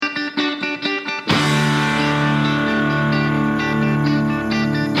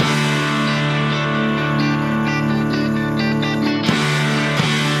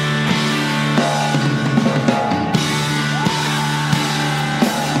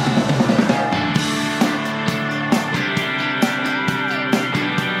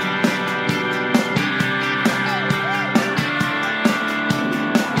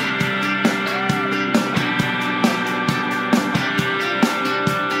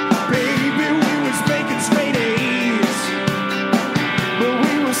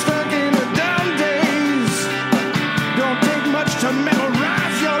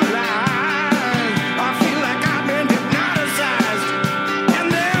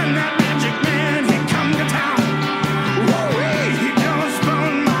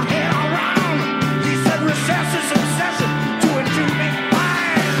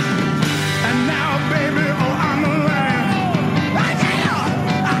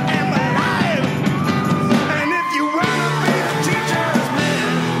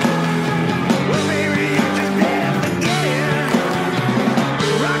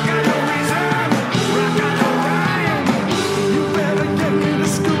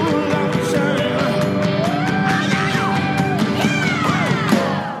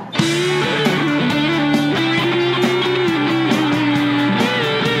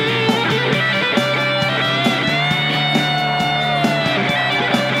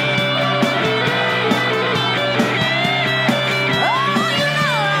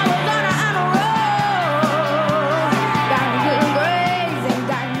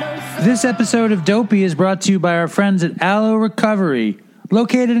This episode of Dopey is brought to you by our friends at Aloe Recovery,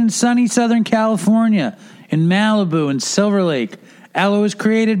 located in sunny Southern California, in Malibu and Silver Lake. Aloe was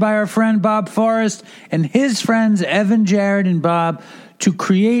created by our friend Bob Forrest and his friends Evan, Jared, and Bob to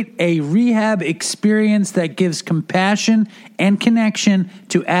create a rehab experience that gives compassion and connection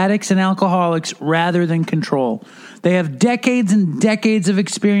to addicts and alcoholics rather than control. They have decades and decades of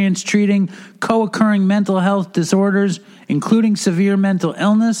experience treating co-occurring mental health disorders, including severe mental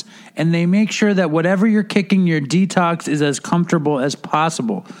illness, and they make sure that whatever you're kicking, your detox is as comfortable as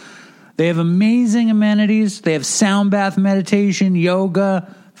possible. They have amazing amenities. They have sound bath meditation,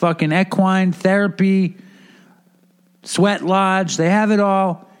 yoga, fucking equine therapy, sweat lodge. They have it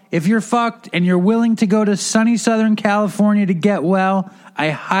all. If you're fucked and you're willing to go to sunny Southern California to get well, I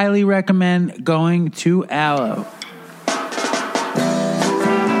highly recommend going to Aloe.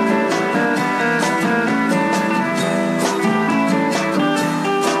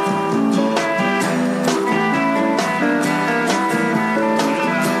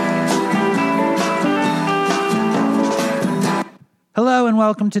 Hello and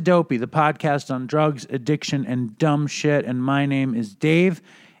welcome to Dopey, the podcast on drugs, addiction, and dumb shit. And my name is Dave,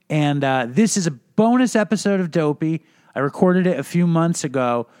 and this is a bonus episode of Dopey. I recorded it a few months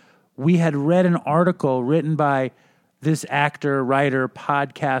ago. We had read an article written by this actor, writer,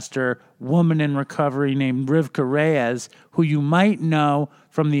 podcaster, woman in recovery named Rivka Reyes, who you might know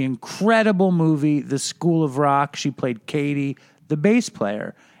from the incredible movie The School of Rock. She played Katie, the bass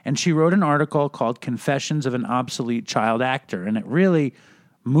player. And she wrote an article called Confessions of an Obsolete Child Actor, and it really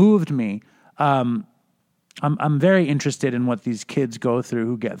moved me. I'm very interested in what these kids go through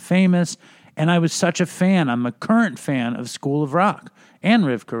who get famous, and I was such a fan. I'm a current fan of School of Rock and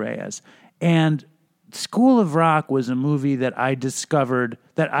Rivka Reyes. And School of Rock was a movie that I discovered,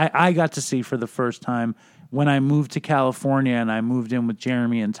 that I got to see for the first time when I moved to California, and I moved in with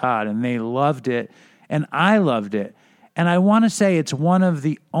Jeremy and Todd, and they loved it, and I loved it. And I want to say it's one of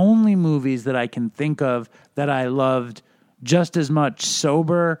the only movies that I can think of that I loved just as much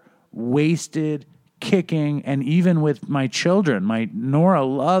sober, wasted, kicking, and even with my children. My Nora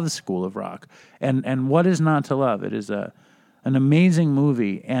loves School of Rock. And what is not to love? It is an amazing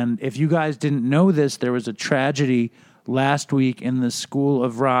movie. And if you guys didn't know this, there was a tragedy last week in the School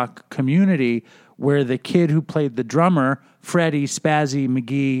of Rock community where the kid who played the drummer, Freddie Spazzy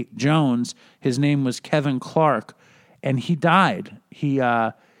McGee Jones, his name was Kevin Clark, and he died. He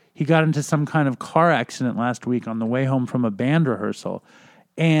got into some kind of car accident last week on the way home from a band rehearsal,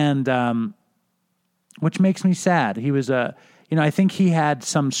 and which makes me sad. He was I think he had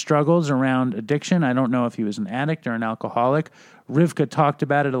some struggles around addiction. I don't know if he was an addict or an alcoholic. Rivka talked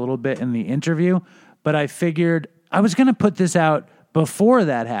about it a little bit in the interview, but I figured I was going to put this out before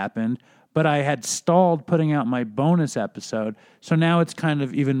that happened, but I had stalled putting out my bonus episode, so now it's kind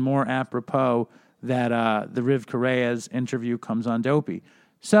of even more apropos that the Rivka Reyes interview comes on Dopey.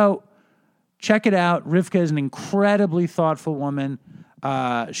 So check it out. Rivka is an incredibly thoughtful woman.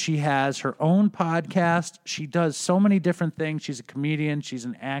 She has her own podcast. She does so many different things. She's a comedian. She's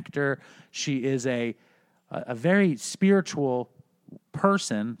an actor. She is a very spiritual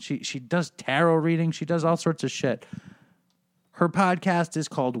person. She does tarot reading. She does all sorts of shit. Her podcast is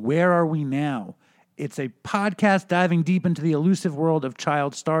called Where Are We Now? It's a podcast diving deep into the elusive world of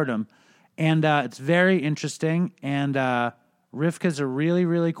child stardom. And it's very interesting, and Rivka's a really,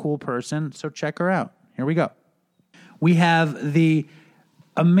 really cool person, so check her out. Here we go. We have the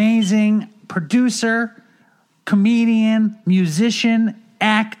amazing producer, comedian, musician,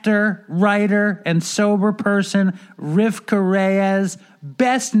 actor, writer, and sober person, Rivka Reyes,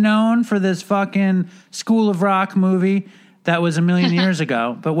 best known for this fucking School of Rock movie that was a million years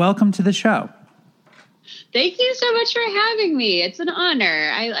ago. But welcome to the show. Thank you so much for having me. It's an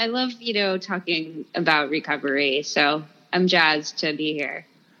honor. I love, talking about recovery. So I'm jazzed to be here.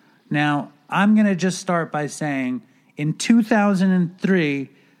 Now, I'm going to just start by saying in 2003,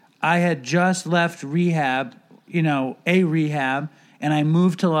 I had just left rehab, a rehab, and I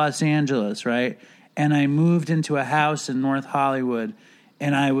moved to Los Angeles, right? And I moved into a house in North Hollywood,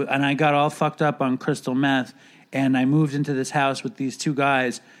 and I got all fucked up on crystal meth, and I moved into this house with these two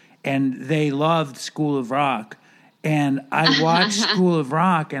guys, and they loved School of Rock. And I watched School of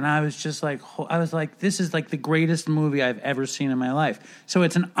Rock, and I was like, this is like the greatest movie I've ever seen in my life. So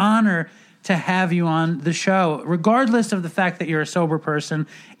it's an honor to have you on the show, regardless of the fact that you're a sober person.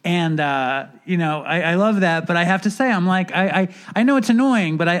 And, I love that. But I have to say, I'm like, I know it's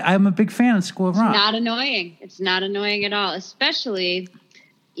annoying, but I'm a big fan of School of Rock. It's not annoying. It's not annoying at all, especially,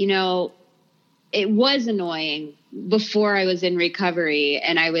 it was annoying before I was in recovery,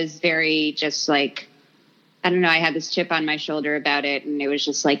 and I was very just like I don't know, I had this chip on my shoulder about it, and it was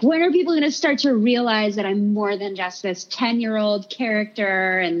just like, when are people going to start to realize that I'm more than just this 10-year-old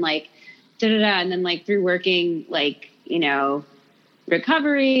character, and like, da-da-da. And then like through working, like, you know,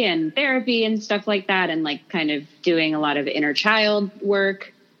 recovery and therapy and stuff like that, and like kind of doing a lot of inner child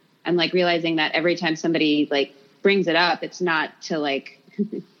work, I'm like realizing that every time somebody like brings it up, it's not to like,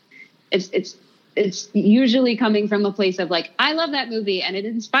 it's usually coming from a place of like, I love that movie and it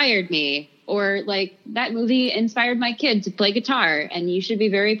inspired me, or like that movie inspired my kid to play guitar and you should be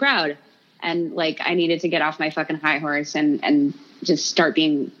very proud. And like, I needed to get off my fucking high horse and just start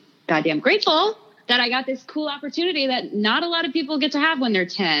being goddamn grateful that I got this cool opportunity that not a lot of people get to have when they're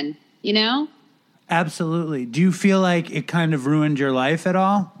 10, you know? Absolutely. Do you feel like it kind of ruined your life at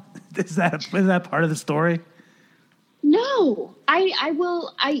all? Is that part of the story? No,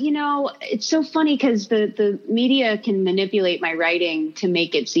 you know, it's so funny because the media can manipulate my writing to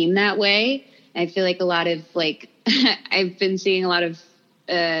make it seem that way. I feel like a lot of like, I've been seeing a lot of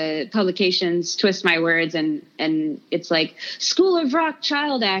publications twist my words, and it's like, School of Rock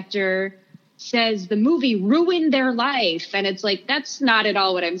child actor says the movie ruined their life. And it's like, that's not at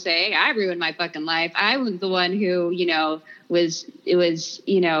all what I'm saying. I ruined my fucking life. I was the one who, you know, was,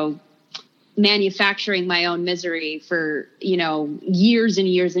 you know, manufacturing my own misery for, you know, years and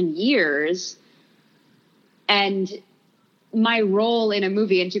years and years. And my role in a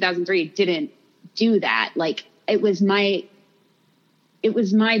movie in 2003 didn't do that. Like, it was my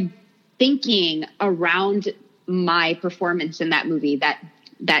thinking around my performance in that movie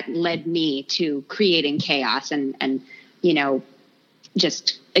that led me to creating chaos and, you know,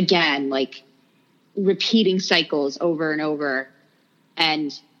 just again, like repeating cycles over and over.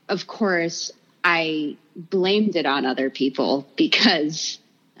 And of course I blamed it on other people because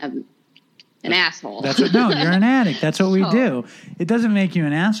I'm an asshole. No, you're an addict. That's what we do. It doesn't make you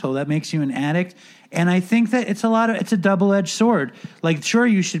an asshole. That makes you an addict. And I think that it's a double-edged sword. Like, sure,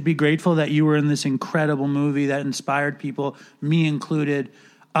 you should be grateful that you were in this incredible movie that inspired people, me included.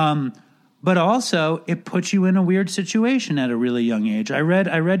 But also it puts you in a weird situation at a really young age. I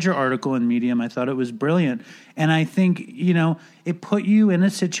read your article in Medium. I thought it was brilliant. And I think, you know, it put you in a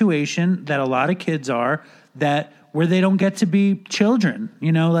situation that a lot of kids are, where they don't get to be children,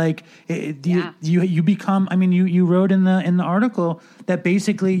 you know, like you become, I mean, you wrote in the article that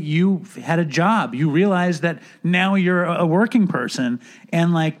basically you had a job. You realized that now you're a working person,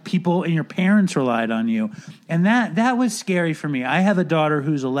 and like people and your parents relied on you. And that was scary for me. I have a daughter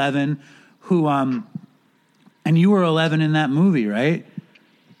who's 11 and you were 11 in that movie, right?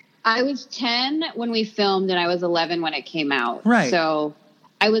 I was 10 when we filmed and I was 11 when it came out. Right. So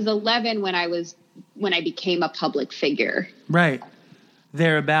I was 11 when I became a public figure. Right.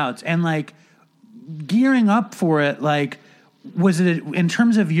 Thereabouts. And like gearing up for it, like, was it in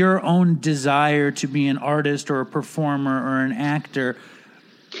terms of your own desire to be an artist or a performer or an actor,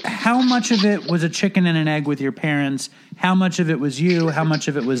 how much of it was a chicken and an egg with your parents? How much of it was you? How much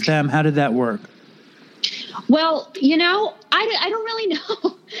of it was them? How did that work? Well, you know, I don't really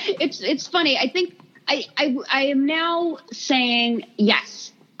know. It's funny. I think I am now saying,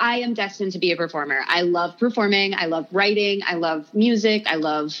 yes, I am destined to be a performer. I love performing. I love writing. I love music. I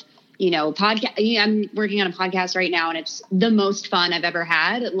love, you know, podcast. I'm working on a podcast right now, and it's the most fun I've ever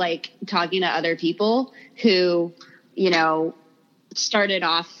had, like talking to other people who, you know, started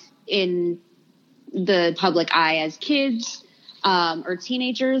off in the public eye as kids or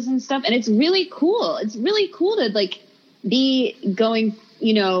teenagers and stuff. And it's really cool. It's really cool to like be going,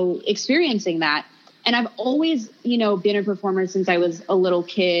 you know, experiencing that. And I've always, you know, been a performer since I was a little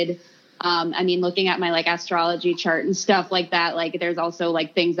kid. I mean, looking at my like astrology chart and stuff like that, like there's also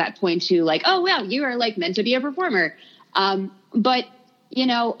like things that point to like, oh, well, you are like meant to be a performer. But, you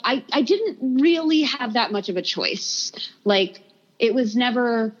know, I didn't really have that much of a choice. Like it was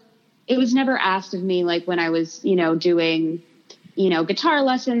never asked of me, like when I was, you know, doing, you know, guitar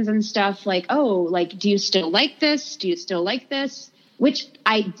lessons and stuff, like, oh, like, do you still like this? Do you still like this? Which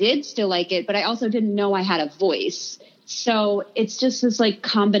I did still like it, but I also didn't know I had a voice. So it's just this like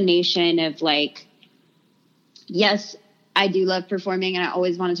combination of like, yes, I do love performing and I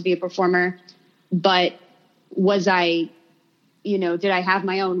always wanted to be a performer, but was I, you know, did I have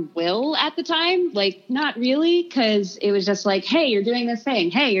my own will at the time? Like, not really, because it was just like, hey, you're doing this thing.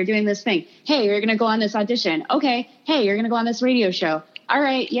 Hey, you're doing this thing. Hey, you're going to go on this audition. Okay. Hey, you're going to go on this radio show. All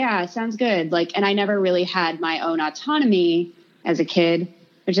right. Yeah, sounds good. Like, and I never really had my own autonomy as a kid,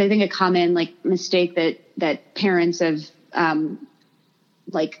 which I think a common like mistake that parents of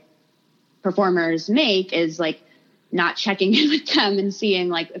like performers make is like not checking in with them and seeing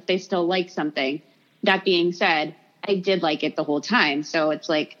like if they still like something. That being said, I did like it the whole time. So it's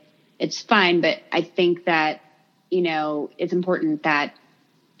like, it's fine. But I think that, you know, it's important that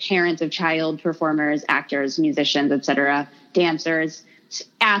parents of child performers, actors, musicians, etc., dancers,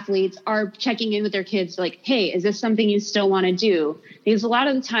 athletes are checking in with their kids like, hey, is this something you still want to do? Because a lot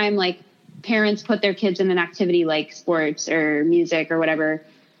of the time, like, parents put their kids in an activity like sports or music or whatever,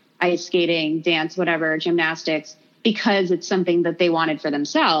 ice skating, dance, whatever, gymnastics, because it's something that they wanted for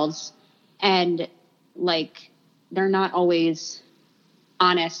themselves. And like, they're not always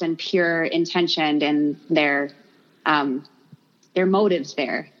honest and pure intentioned in their motives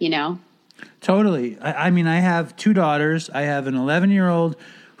there, you know? Totally. I mean, I have two daughters. I have an 11-year-old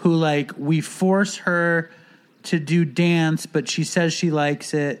who, like, we force her to do dance, but she says she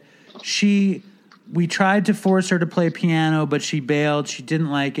likes it. We tried to force her to play piano, but she bailed. She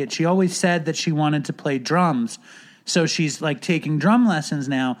didn't like it. She always said that she wanted to play drums. So she's, like, taking drum lessons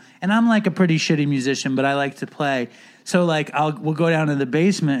now. And I'm, like, a pretty shitty musician, but I like to play. So, like, we'll go down to the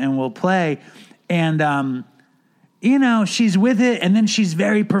basement and we'll play. And, you know, she's with it, and then she's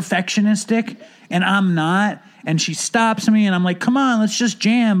very perfectionistic, and I'm not. And she stops me, and I'm like, "Come on, let's just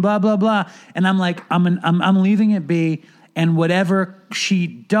jam." Blah blah blah. And I'm like, I'm leaving it be. And whatever she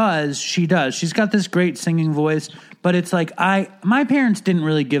does, she does. She's got this great singing voice, but it's like my parents didn't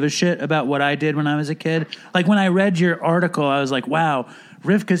really give a shit about what I did when I was a kid. Like when I read your article, I was like, "Wow,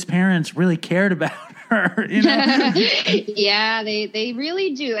 Rivka's parents really cared about her." You know? Yeah, they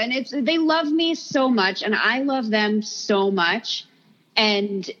really do. And they love me so much, and I love them so much.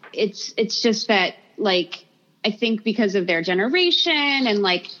 And it's just that, like, I think because of their generation and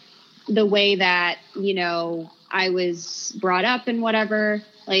like the way that, you know, I was brought up and whatever,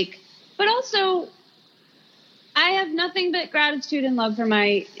 like, but also I have nothing but gratitude and love for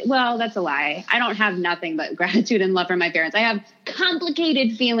well, that's a lie. I don't have nothing but gratitude and love for my parents. I have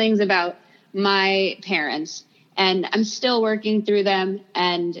complicated feelings about my parents, and I'm still working through them,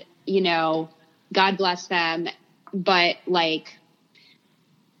 and, you know, God bless them. But like,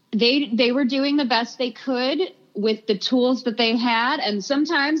 they were doing the best they could with the tools that they had. And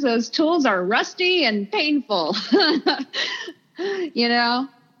sometimes those tools are rusty and painful, you know?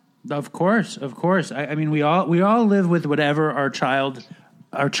 Of course. I mean, we all live with whatever our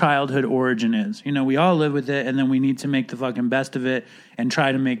childhood origin is. You know, we all live with it, and then we need to make the fucking best of it and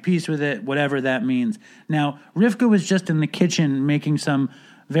try to make peace with it, whatever that means. Now, Rivka was just in the kitchen making some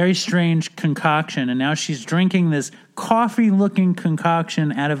very strange concoction, and now she's drinking this coffee-looking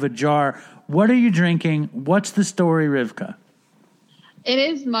concoction out of a jar. What are you drinking? What's the story, Rivka? It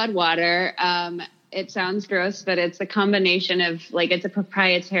is mud water. It sounds gross, but it's a combination of, like, it's a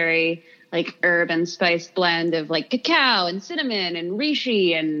proprietary, like, herb and spice blend of, like, cacao and cinnamon and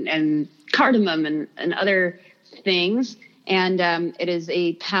reishi and cardamom and other things. And it is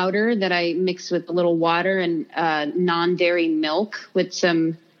a powder that I mix with a little water and non-dairy milk with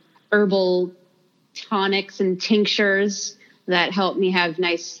some herbal tonics and tinctures that help me have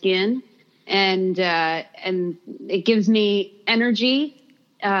nice skin. And it gives me energy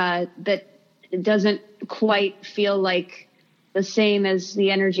that doesn't quite feel like the same as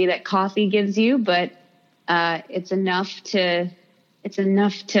the energy that coffee gives you, but it's enough to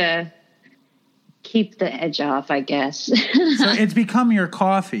keep the edge off, I guess. So it's become your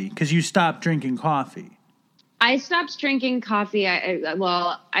coffee because you stopped drinking coffee. I stopped drinking coffee.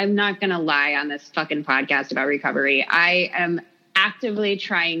 Well, I'm not going to lie on this fucking podcast about recovery. I am actively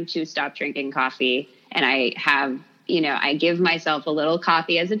trying to stop drinking coffee, and I have, you know, I give myself a little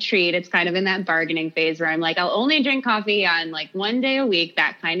coffee as a treat. It's kind of in that bargaining phase where I'm like, I'll only drink coffee on like one day a week,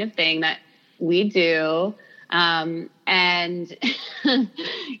 that kind of thing that we do. And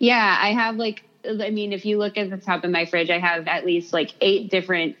yeah, I have like, I mean, if you look at the top of my fridge, I have at least like 8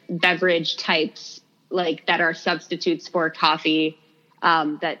 different beverage types, like, that are substitutes for coffee,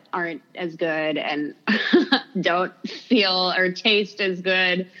 that aren't as good and don't feel or taste as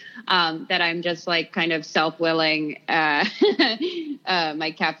good, that I'm just like kind of self-willing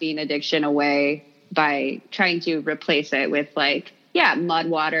my caffeine addiction away by trying to replace it with, like, mud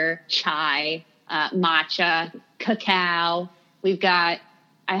water, chai, matcha, cacao.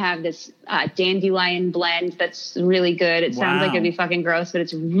 I have this dandelion blend that's really good. It sounds like it'd be fucking gross, but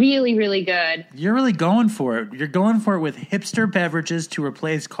it's really, really good. You're really going for it. You're going for it with hipster beverages to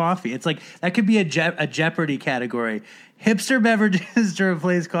replace coffee. It's like, that could be a Jeopardy category. Hipster beverages to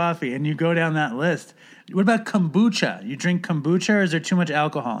replace coffee, and you go down that list. What about kombucha? You drink kombucha, or is there too much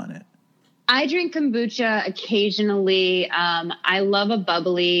alcohol in it? I drink kombucha occasionally. I love a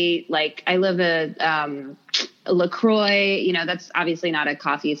bubbly, like, I love a LaCroix, you know, that's obviously not a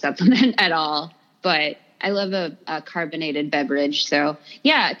coffee supplement at all, but I love a carbonated beverage. So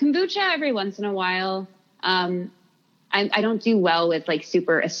yeah, kombucha every once in a while. I don't do well with like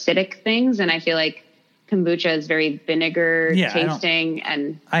super acidic things, and I feel like kombucha is very vinegar tasting,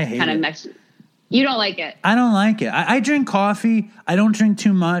 and I hate kind of You don't like it? I don't like it. I drink coffee. I don't drink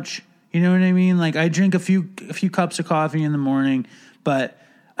too much. You know what I mean? Like I drink a few cups of coffee in the morning, but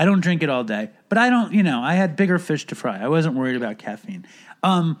I don't drink it all day. But I don't. I had bigger fish to fry. I wasn't worried about caffeine.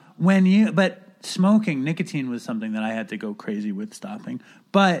 But smoking, nicotine was something that I had to go crazy with stopping.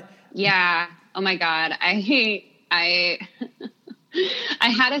 But yeah. Oh my God. I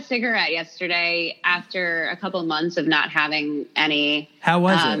had a cigarette yesterday after a couple of months of not having any. How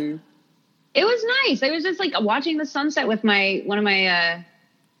was it? It was nice. I was just like watching the sunset with one of my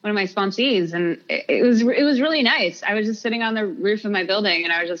sponsees, and it was really nice. I was just sitting on the roof of my building,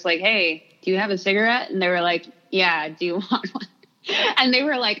 and I was just like, "Hey, do you have a cigarette?" And they were like, "Yeah, do you want one?" And they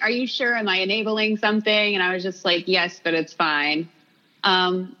were like, "Are you sure? Am I enabling something?" And I was just like, "Yes, but it's fine."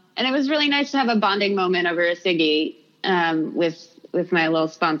 And it was really nice to have a bonding moment over a ciggy with my little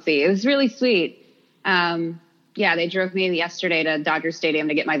sponsee. It was really sweet. Yeah, they drove me yesterday to Dodger Stadium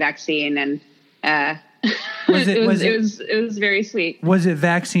to get my vaccine, and it was very sweet. Was it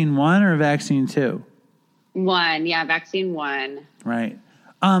vaccine 1 or vaccine 2? 1, yeah, vaccine 1. Right.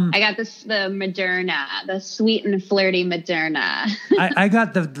 I got the Moderna, the sweet and flirty Moderna. I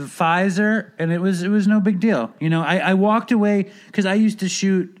got the Pfizer, and it was no big deal. I walked away because I used to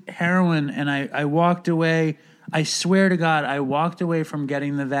shoot heroin, and I walked away. I swear to God, I walked away from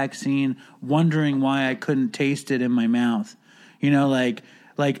getting the vaccine wondering why I couldn't taste it in my mouth. And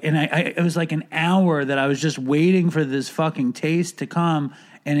it was like an hour that I was just waiting for this fucking taste to come,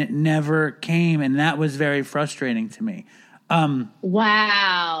 and it never came, and that was very frustrating to me.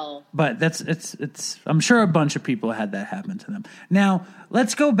 Wow. But it's I'm sure a bunch of people had that happen to them. Now,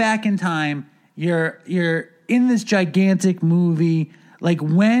 let's go back in time. You're in this gigantic movie. Like,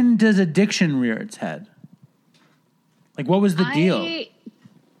 when does addiction rear its head? Like, what was the deal? I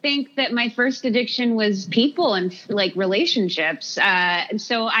think that my first addiction was people and like relationships. And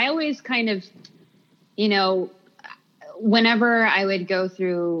so I always kind of, whenever I would go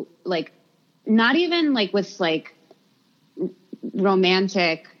through like, not even like with like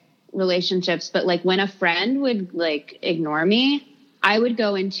romantic relationships, but like when a friend would like ignore me, I would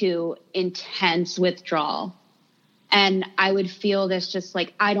go into intense withdrawal. And I would feel this just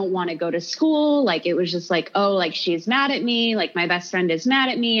like, I don't want to go to school. Like, it was just like, oh, like she's mad at me. Like my best friend is mad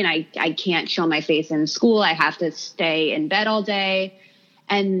at me, and I can't show my face in school. I have to stay in bed all day.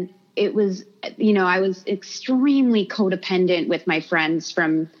 And it was, I was extremely codependent with my friends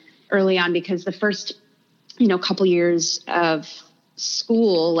from early on, because the first, couple years of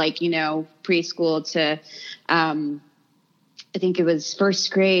school, like, preschool to, I think it was first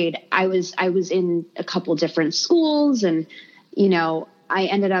grade, I was in a couple different schools, and, I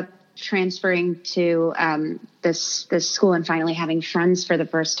ended up transferring to this school and finally having friends for the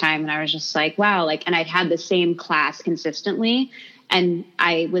first time. And I was just like, wow, like, and I'd had the same class consistently, and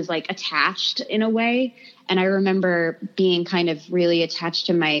I was like attached in a way. And I remember being kind of really attached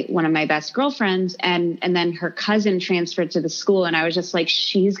to one of my best girlfriends, and then her cousin transferred to the school, and I was just like,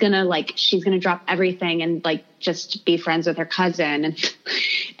 she's gonna drop everything and like just be friends with her cousin,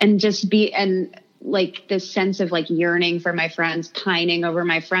 and like this sense of like yearning for my friends, pining over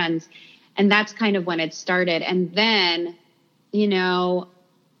my friends. And that's kind of when it started. And then,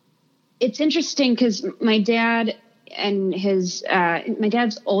 it's interesting because my dad and my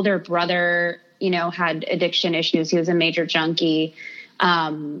dad's older brother, had addiction issues. He was a major junkie,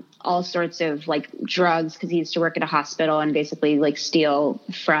 all sorts of like drugs, because he used to work at a hospital and basically like steal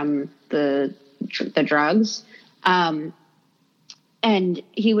from the drugs. And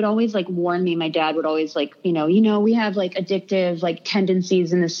he would always like warn me. My dad would always like, we have like addictive like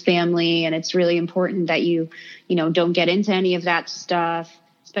tendencies in this family, and it's really important that you don't get into any of that stuff,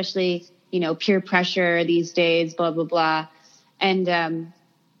 especially, peer pressure these days, blah, blah, blah. And,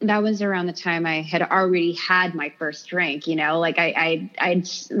 that was around the time I had already had my first drink, like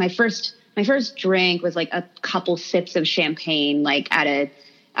my first drink was like a couple sips of champagne, like at a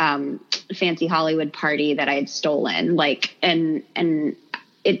fancy Hollywood party that I had stolen, like, and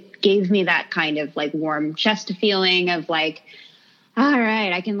it gave me that kind of like warm chest feeling of like, all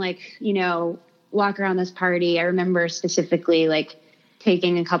right, I can like, walk around this party. I remember specifically like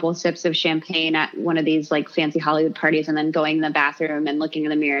taking a couple of sips of champagne at one of these like fancy Hollywood parties, and then going in the bathroom and looking in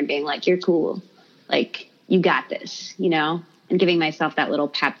the mirror and being like, you're cool. Like, you got this, and giving myself that little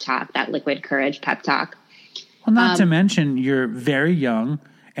pep talk, that liquid courage pep talk. Well, not to mention you're very young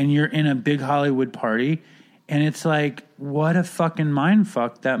and you're in a big Hollywood party, and it's like, what a fucking mind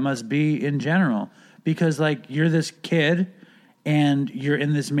fuck that must be in general, because like you're this kid and you're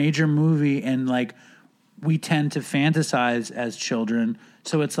in this major movie, and like we tend to fantasize as children.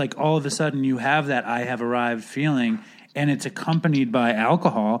 So it's like all of a sudden you have that I have arrived feeling, and it's accompanied by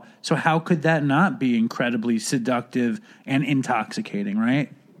alcohol. So how could that not be incredibly seductive and intoxicating,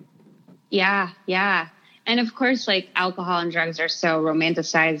 right? Yeah, yeah. And of course, like, alcohol and drugs are so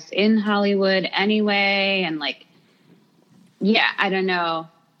romanticized in Hollywood anyway. And like, yeah, I don't know.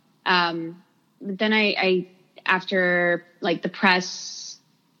 Then I after like the press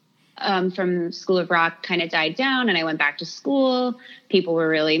from School of Rock kind of died down and I went back to school, people were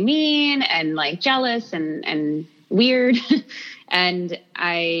really mean and like jealous and weird. And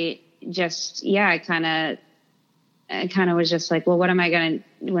I just, yeah, I kind of was just like, well, what am I going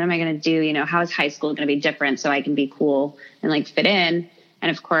to do? You know, how is high school going to be different so I can be cool and like fit in?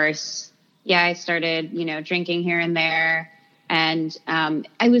 And of course, yeah, I started, you know, drinking here and there. And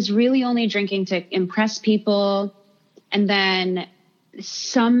I was really only drinking to impress people. And then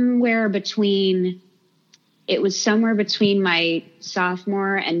somewhere between my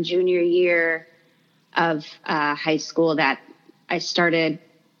sophomore and junior year of high school that I started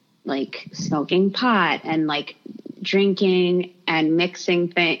like smoking pot and like drinking and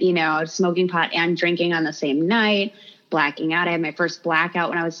mixing smoking pot and drinking on the same night, blacking out. I had my first blackout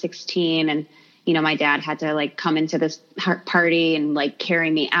when I was 16, and you know, my dad had to like come into this party and like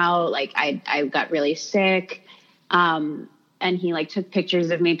carry me out. Like I got really sick. And he like took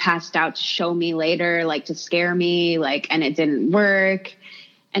pictures of me passed out to show me later, like to scare me, like, and it didn't work.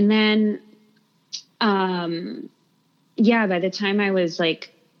 And then, yeah, by the time I was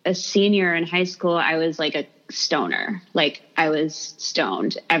like a senior in high school, I was like a stoner. Like I was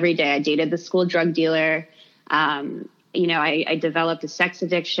stoned every day. I dated the school drug dealer. You know, I developed a sex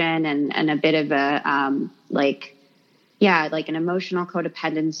addiction and a bit of a, like an emotional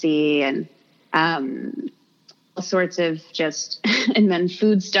codependency and, all sorts of just, and then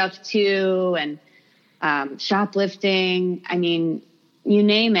food stuff too. And, shoplifting. I mean, you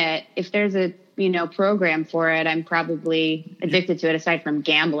name it. If there's a, you know, program for it, I'm probably addicted to it aside from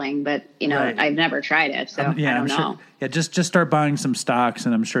gambling, but you know, right. I've never tried it. So yeah, I don't know. Sure. Yeah. Just start buying some stocks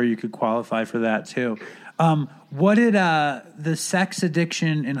and I'm sure you could qualify for that too. What did the sex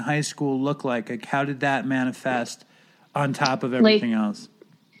addiction in high school look like? Like, how did that manifest on top of everything else?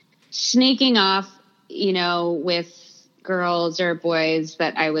 Sneaking off, you know, with girls or boys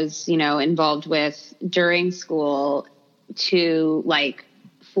that I was, you know, involved with during school to like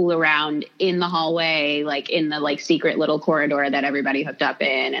fool around in the hallway, like in the like secret little corridor that everybody hooked up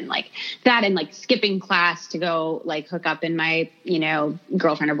in, and like that, and like skipping class to go like hook up in my, you know,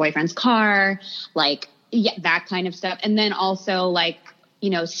 girlfriend or boyfriend's car, like, yeah, that kind of stuff. And then also like, you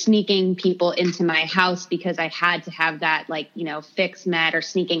know, sneaking people into my house because I had to have that like, you know, fix met, or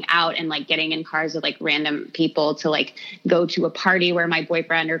sneaking out and like getting in cars with like random people to like go to a party where my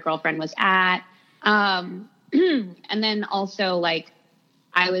boyfriend or girlfriend was at. And then also like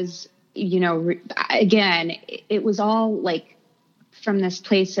I was, you know, again, it was all like from this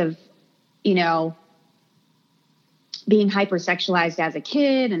place of, you know, being hypersexualized as a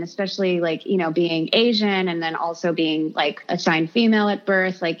kid, and especially like, you know, being Asian, and then also being like assigned female at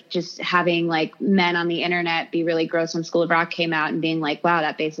birth, like just having like men on the internet be really gross when School of Rock came out and being like, wow,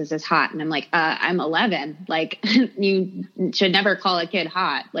 that bassist is hot. And I'm like, I'm 11. Like you should never call a kid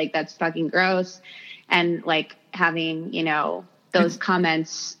hot. Like that's fucking gross. And like having, you know, those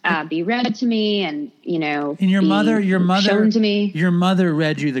comments be read to me, and, you know, and your mother shown to me. Your mother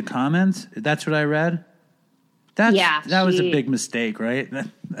read you the comments. That's what I read. That was a big mistake, right?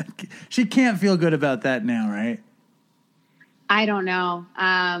 She can't feel good about that now, right? I don't know.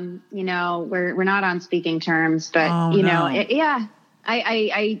 You know, we're not on speaking terms, but I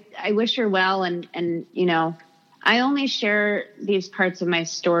wish her well. And, you know, I only share these parts of my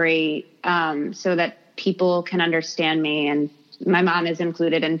story, so that people can understand me, and my mom is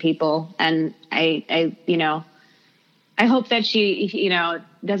included in people. And I you know, I hope that she, you know,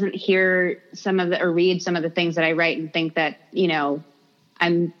 doesn't hear some of the, or read some of the things that I write and think that, you know,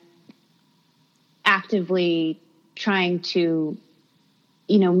 I'm actively trying to,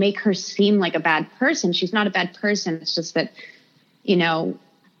 you know, make her seem like a bad person. She's not a bad person. It's just that, you know,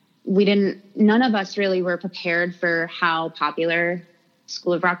 none of us really were prepared for how popular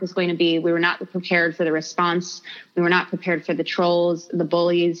School of Rock was going to be. We were not prepared for the response. We were not prepared for the trolls, the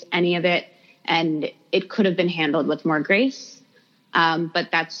bullies, any of it. And it could have been handled with more grace. But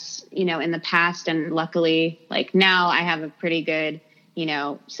that's, you know, in the past, and luckily, like now I have a pretty good, you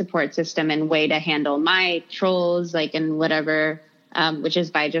know, support system and way to handle my trolls, like, and whatever, which is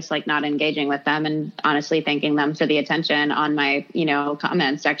by just like not engaging with them and honestly thanking them for the attention on my, you know,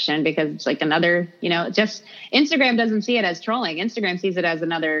 comment section, because it's like another, you know, just Instagram doesn't see it as trolling. Instagram sees it as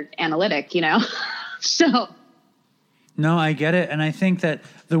another analytic, you know? So. No, I get it. And I think that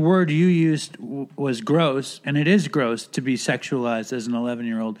the word you used was gross, and it is gross to be sexualized as an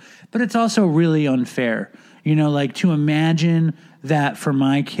 11-year-old, but it's also really unfair. You know, like to imagine that for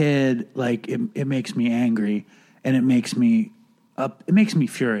my kid, like it makes me angry and it makes me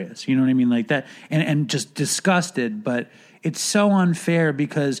furious. You know what I mean? Like that and just disgusted, but it's so unfair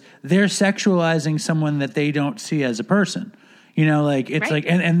because they're sexualizing someone that they don't see as a person. You know, like it's right. like,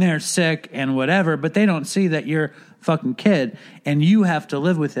 and they're sick and whatever, but they don't see that you're fucking kid and you have to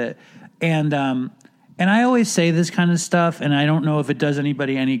live with it. And I always say this kind of stuff and I don't know if it does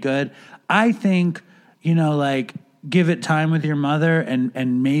anybody any good. I think, you know, like give it time with your mother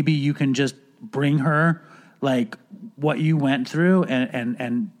and maybe you can just bring her like what you went through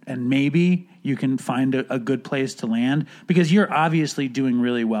and maybe you can find a good place to land because you're obviously doing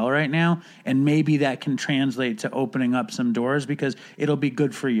really well right now. And maybe that can translate to opening up some doors because it'll be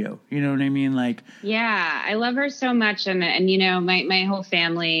good for you. You know what I mean? Like, yeah, I love her so much. And you know, my whole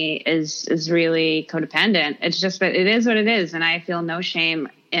family is really codependent. It's just that it is what it is. And I feel no shame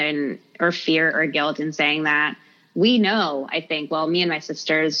or fear or guilt in saying that. We know, I think, well, me and my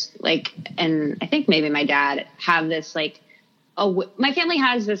sisters, like, and I think maybe my dad have this, like, my family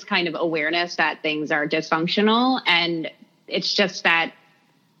has this kind of awareness that things are dysfunctional. And it's just that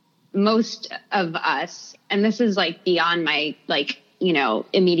most of us, and this is like beyond my, like, you know,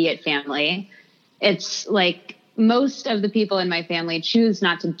 immediate family, it's like most of the people in my family choose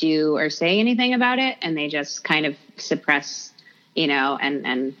not to do or say anything about it. And they just kind of suppress, you know,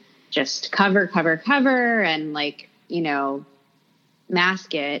 and just cover and like, you know,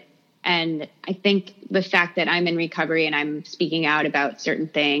 mask it. And I think the fact that I'm in recovery and I'm speaking out about certain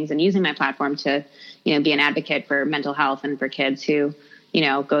things and using my platform to, you know, be an advocate for mental health and for kids who, you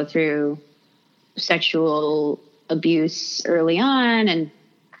know, go through sexual abuse early on and,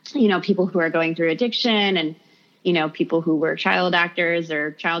 you know, people who are going through addiction and, you know, people who were child actors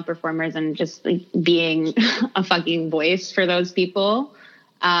or child performers and just like being a fucking voice for those people.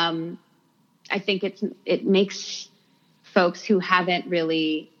 I think it makes folks who haven't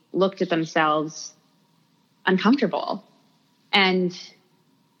really looked at themselves uncomfortable. And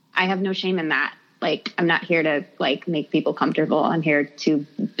I have no shame in that. Like, I'm not here to like make people comfortable. I'm here to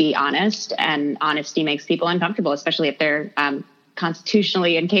be honest, and honesty makes people uncomfortable, especially if they're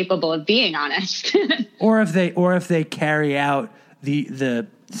constitutionally incapable of being honest. or if they carry out the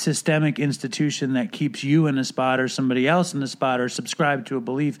systemic institution that keeps you in a spot or somebody else in a spot or subscribe to a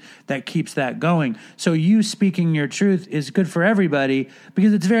belief that keeps that going. So you speaking your truth is good for everybody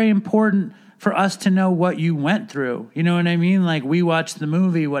because it's very important for us to know what you went through. You know what I mean? Like we watched the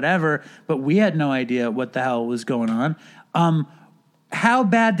movie, whatever, but we had no idea what the hell was going on. How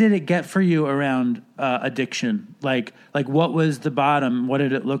bad did it get for you around addiction? Like what was the bottom? What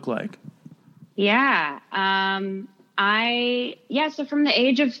did it look like? Yeah. So from the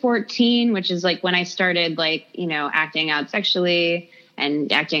age of 14, which is like when I started like, you know, acting out sexually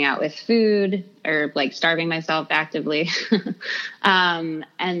and acting out with food or like starving myself actively.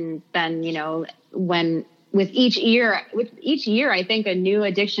 And then, you know, with each year, I think a new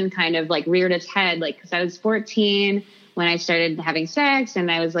addiction kind of like reared its head. Like, cause I was 14 when I started having sex and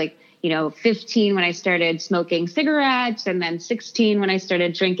I was like, you know, 15 when I started smoking cigarettes and then 16 when I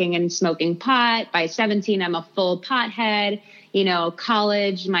started drinking and smoking pot. By 17, I'm a full pothead. You know,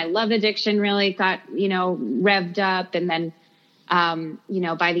 college, my love addiction really got, you know, revved up. And then, you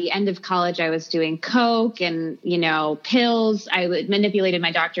know, by the end of college, I was doing coke and, you know, pills. I manipulated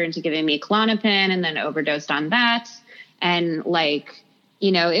my doctor into giving me Klonopin and then overdosed on that. And like,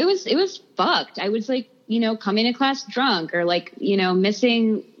 you know, it was fucked. I was like, you know, coming to class drunk or like, you know,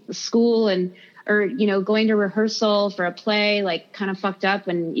 missing school or, you know, going to rehearsal for a play, like kind of fucked up.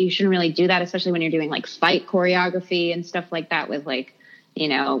 And you shouldn't really do that, especially when you're doing like fight choreography and stuff like that with like, you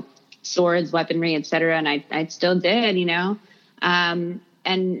know, swords, weaponry, etc. And I still did, you know, and,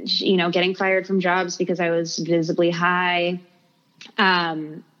 you know, getting fired from jobs because I was visibly high.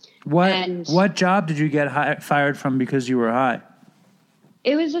 What job did you get fired from because you were high?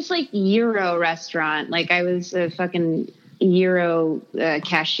 It was this like Euro restaurant. Like I was a fucking Euro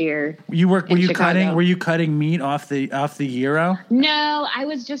cashier. Were you cutting meat off the Euro? No, I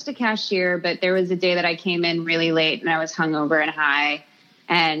was just a cashier, but there was a day that I came in really late and I was hungover and high,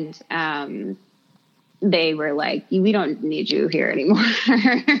 and they were like, "We don't need you here anymore."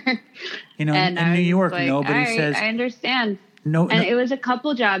 You know, in New York, like, nobody says. I understand. No, it was a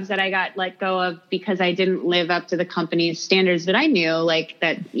couple jobs that I got let go of because I didn't live up to the company's standards, but I knew like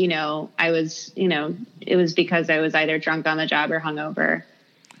that, you know, I was, you know, it was because I was either drunk on the job or hungover.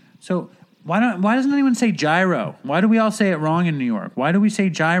 So Why doesn't anyone say gyro? Why do we all say it wrong in New York? Why do we say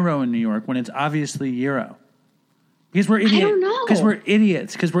gyro in New York when it's obviously gyro? Because we're idiots. I don't know. Because we're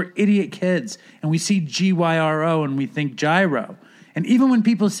idiots. Because we're idiot kids, and we see gyro and we think gyro. And even when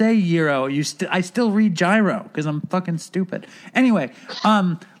people say gyro, I still read gyro because I'm fucking stupid. Anyway,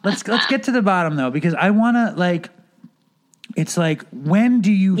 let's get to the bottom though, because I want to like. It's like, when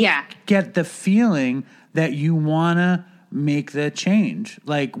do you get the feeling that you want to make the change?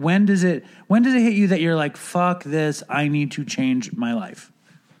 Like, when does it hit you that you're like, fuck this, I need to change my life?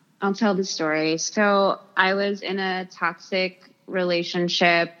 I'll tell the story. So I was in a toxic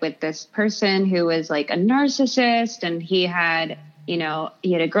relationship with this person who was like a narcissist, and he had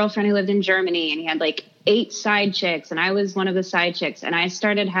a girlfriend who lived in Germany, and he had like 8 side chicks, and I was one of the side chicks. And I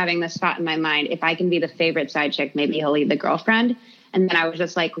started having this thought in my mind, if I can be the favorite side chick, maybe he'll leave the girlfriend. And then I was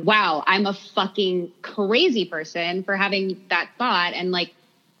just like, wow, I'm a fucking crazy person for having that thought. And like,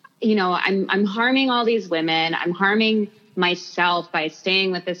 I'm harming all these women. I'm harming myself by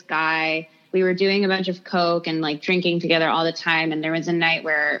staying with this guy. We were doing a bunch of coke and like drinking together all the time. And there was a night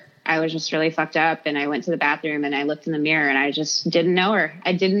where I was just really fucked up, and I went to the bathroom and I looked in the mirror and I just didn't know her.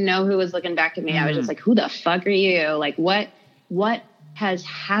 I didn't know who was looking back at me. I was just like, who the fuck are you? Like, what has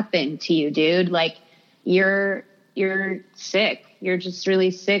happened to you, dude? Like, you're sick. You're just really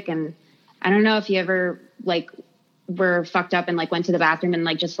sick. And I don't know if you ever like were fucked up and like went to the bathroom and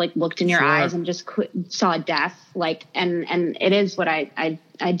like just like looked in your eyes and just saw death. Like, and it is what I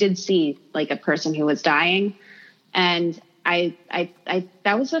did see, like a person who was dying. And I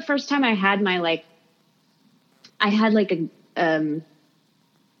that was the first time I had my like, I had like a,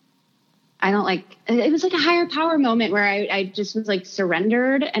 it was like a higher power moment where I just was like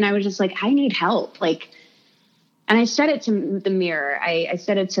surrendered, and I was just like, I need help. Like, and I said it to the mirror. I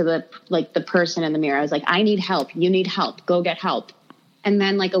said it to the person in the mirror. I was like, I need help. You need help. Go get help. And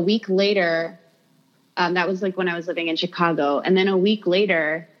then like a week later, that was like when I was living in Chicago. And then a week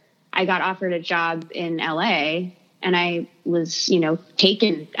later, I got offered a job in LA, and I was,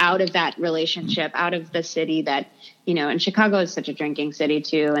 taken out of that relationship, out of the city that, and Chicago is such a drinking city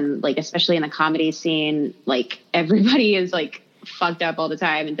too. And like, especially in the comedy scene, like everybody is like fucked up all the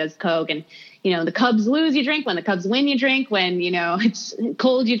time and does coke. And, the Cubs lose, you drink. When the Cubs win, you drink. When, it's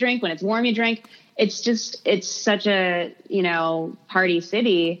cold, you drink. When it's warm, you drink. It's such a, party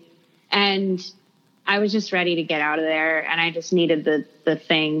city. And I was just ready to get out of there. And I just needed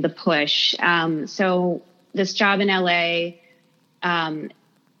the push. So this job in LA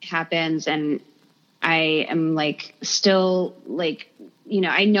happens, and I am like, still like,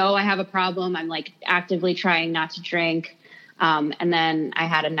 I know I have a problem. I'm like actively trying not to drink. And then I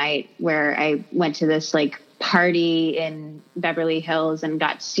had a night where I went to this like party in Beverly Hills and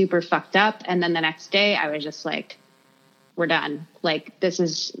got super fucked up. And then the next day I was just like, we're done. Like, this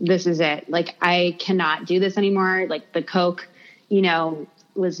is it. Like, I cannot do this anymore. Like, the coke,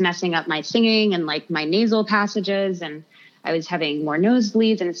 was messing up my singing and like my nasal passages, and I was having more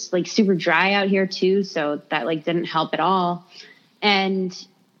nosebleeds, and it's like super dry out here too. So that like didn't help at all. And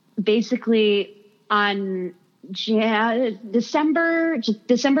basically on December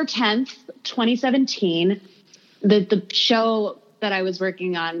 10th, 2017, the show that I was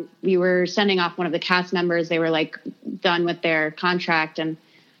working on, we were sending off one of the cast members. They were like done with their contract, and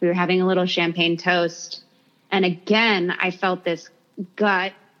we were having a little champagne toast. And again, I felt this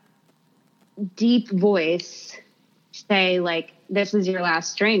gut deep voice say like, this is your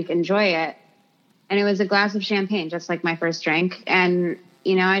last drink, enjoy it. And it was a glass of champagne, just like my first drink. And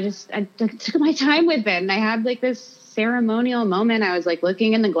I took my time with it, and I had like this ceremonial moment. I was like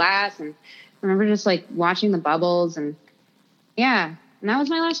looking in the glass, and I remember just like watching the bubbles, and and that was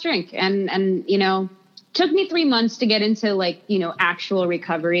my last drink. And took me 3 months to get into like actual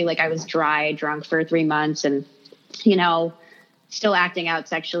recovery. Like, I was dry drunk for 3 months, and still acting out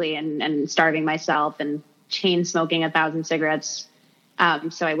sexually and starving myself and chain smoking 1,000 cigarettes.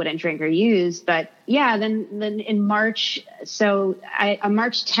 So I wouldn't drink or use. But then in March, on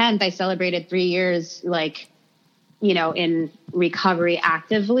March 10th, I celebrated 3 years, like, in recovery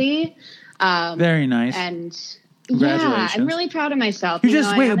actively. Very nice. And congratulations. I'm really proud of myself. You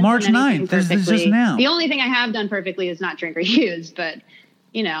just wait, March 9th. This is just now. The only thing I have done perfectly is not drink or use, but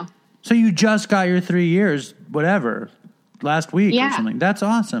So you just got your 3 years, whatever, last week or something. That's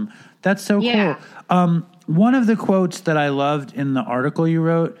awesome. That's so cool. One of the quotes that I loved in the article you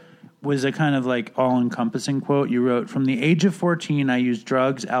wrote was a kind of like all-encompassing quote. You wrote, "From the age of 14, I used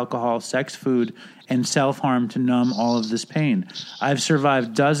drugs, alcohol, sex, food, and self-harm to numb all of this pain. I've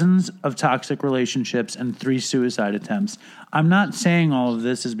survived dozens of toxic relationships and 3 suicide attempts. I'm not saying all of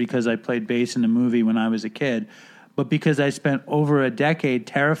this is because I played bass in a movie when I was a kid, but because I spent over a decade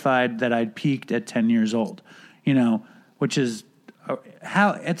terrified that I'd peaked at 10 years old, which is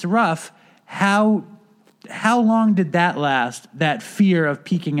how it's rough. How long did that last, that fear of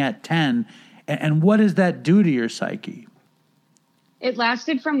peaking at 10? And what does that do to your psyche? It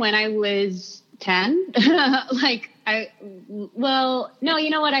lasted from when I was 10. No, you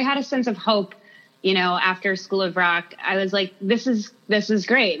know what? I had a sense of hope, after School of Rock. I was like, this is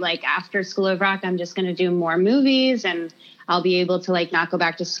great. Like, after School of Rock, I'm just going to do more movies, and I'll be able to not go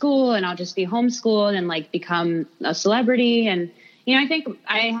back to school, and I'll just be homeschooled and become a celebrity. And, I think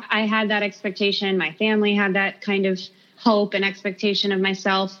I had that expectation. My family had that kind of hope and expectation of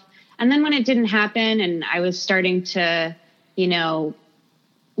myself. And then when it didn't happen and I was starting to,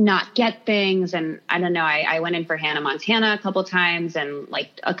 not get things. And I don't know, I went in for Hannah Montana a couple times and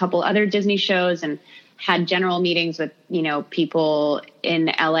a couple other Disney shows, and had general meetings with, people in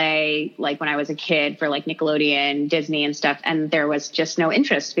LA, when I was a kid, for Nickelodeon, Disney and stuff. And there was just no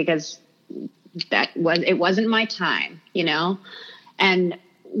interest because it wasn't my time, And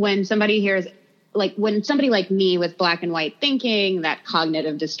when somebody hears, when somebody like me with black and white thinking, that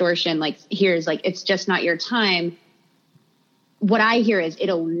cognitive distortion, hears it's just not your time, what I hear is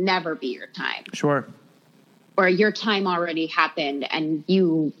it'll never be your time. Sure. Or your time already happened and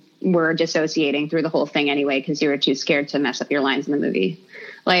you were dissociating through the whole thing anyway because you were too scared to mess up your lines in the movie.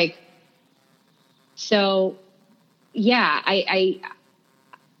 So yeah, I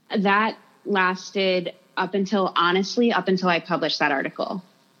that lasted up until I published that article,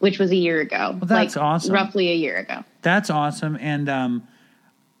 which was a year ago. Well, that's awesome. Roughly a year ago. That's awesome. And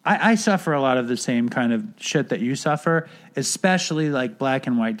I suffer a lot of the same kind of shit that you suffer, especially black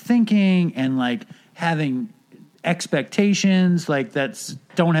and white thinking and having expectations that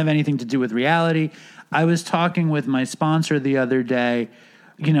don't have anything to do with reality. I was talking with my sponsor the other day,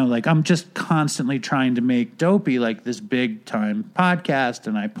 I'm just constantly trying to make Dopey this big time podcast,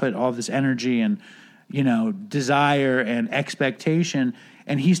 and I put all this energy and, desire and expectation,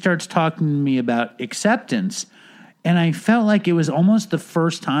 and he starts talking to me about acceptance. And I felt like it was almost the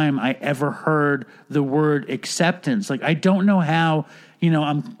first time I ever heard the word acceptance. I don't know how,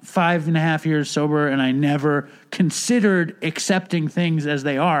 I'm 5.5 years sober and I never considered accepting things as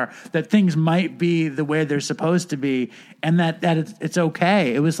they are, that things might be the way they're supposed to be, and that it's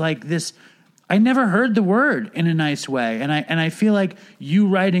okay. It was this, I never heard the word in a nice way. And I feel like you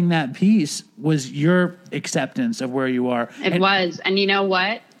writing that piece was your acceptance of where you are. It was. And you know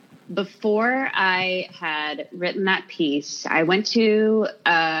what? Before I had written that piece, I went to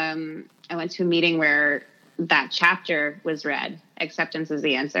a meeting where that chapter was read. Acceptance is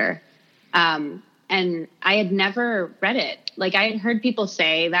the answer. And I had never read it. I had heard people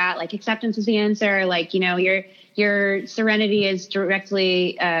say that, acceptance is the answer. Your serenity is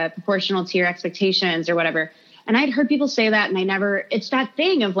directly proportional to your expectations or whatever. And I'd heard people say that, and it's that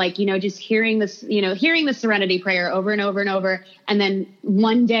thing of just hearing this, hearing the serenity prayer over and over and over. And then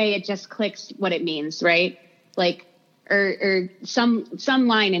one day it just clicks what it means, right? Or some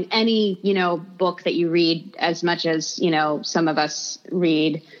line in any, book that you read, as much as, some of us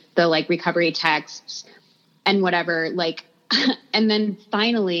read the recovery texts and whatever, and then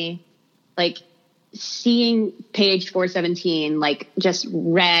finally, seeing page 417, just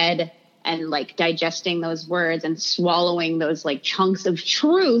read and digesting those words and swallowing those chunks of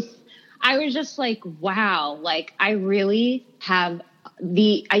truth, I was just wow, I really have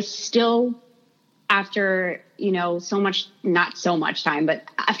I still, after, not so much time, but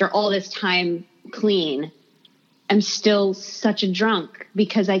after all this time clean, I'm still such a drunk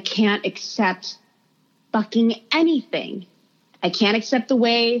because I can't accept fucking anything. I can't accept the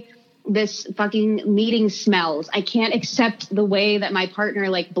way this fucking meeting smells. I can't accept the way that my partner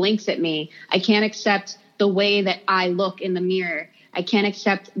blinks at me. I can't accept the way that I look in the mirror. I can't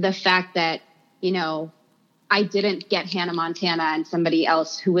accept the fact that, I didn't get Hannah Montana and somebody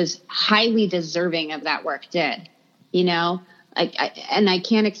else who was highly deserving of that work did, and I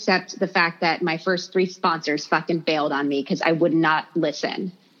can't accept the fact that my first 3 sponsors fucking bailed on me because I would not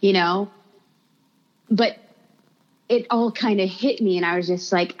listen, but it all kind of hit me, and I was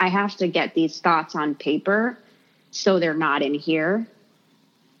just I have to get these thoughts on paper so they're not in here.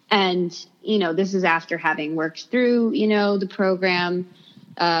 And, this is after having worked through, the program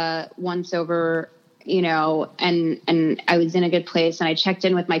once over, and I was in a good place, and I checked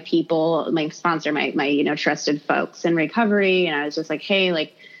in with my people, my sponsor, my trusted folks in recovery. And I was just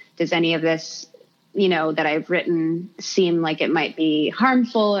hey, does any of this, that I've written seem like it might be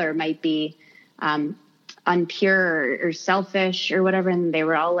harmful or might be, unpure or selfish or whatever? And they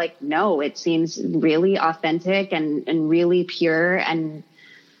were all no, it seems really authentic and really pure and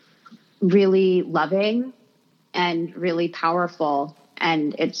really loving. and really powerful.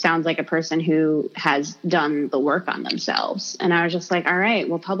 And it sounds like a person who has done the work on themselves. And I was just like, all right,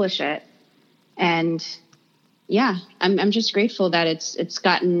 we'll publish it. And yeah, I'm just grateful that it's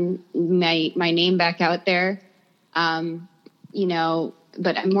gotten my name back out there. You know,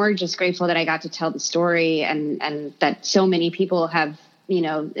 but I'm more just grateful that I got to tell the story and that so many people have, you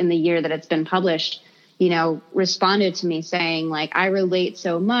know, in the year that it's been published, you know, responded to me saying like, I relate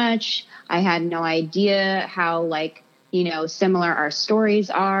so much. I had no idea how like, you know, similar our stories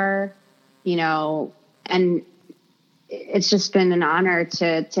are, you know, and it's just been an honor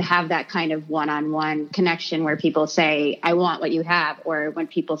to have that kind of one-on-one connection where people say, I want what you have. Or when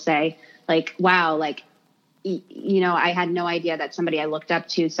people say like, wow, like, you know, I had no idea that somebody I looked up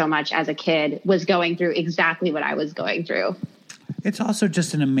to so much as a kid was going through exactly what I was going through. It's also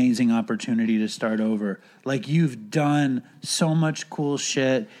just an amazing opportunity to start over. Like, you've done so much cool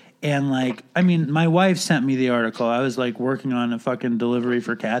shit. And, like, I mean, my wife sent me the article. I was, like, working on a fucking delivery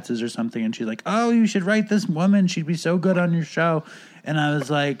for Katz's or something. And she's like, oh, you should write this woman. She'd be so good on your show. And I was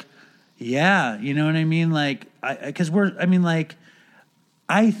like, yeah, you know what I mean? Like,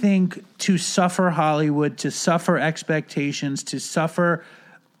 I think to suffer Hollywood, to suffer expectations, to suffer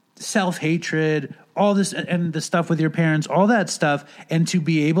self-hatred, all this and the stuff with your parents, all that stuff, and to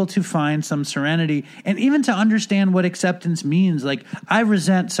be able to find some serenity and even to understand what acceptance means. Like, I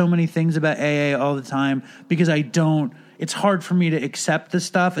resent so many things about AA all the time because it's hard for me to accept this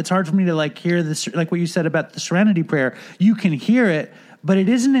stuff. It's hard for me to like hear this, like what you said about the serenity prayer. You can hear it, but it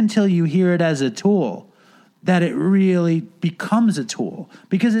isn't until you hear it as a tool that it really becomes a tool,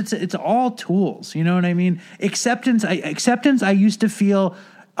 because it's all tools. You know what I mean? Acceptance, I used to feel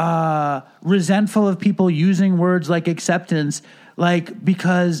resentful of people using words like acceptance, like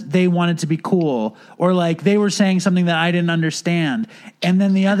because they wanted to be cool or like they were saying something that I didn't understand. And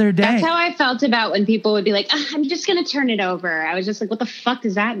then the other day, that's how I felt about when people would be like, I'm just going to turn it over. I was just like, what the fuck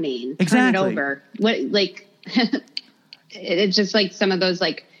does that mean? Exactly. Turn it over. What, like, it's just like some of those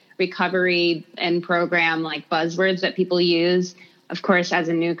like recovery and program like buzzwords that people use. Of course, as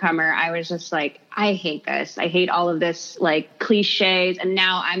a newcomer, I was just like, I hate this. I hate all of this like cliches. And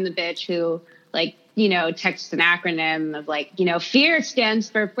now I'm the bitch who like, you know, texts an acronym of like, you know, FEAR stands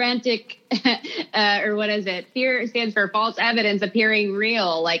for frantic, or what is it? FEAR stands for false evidence appearing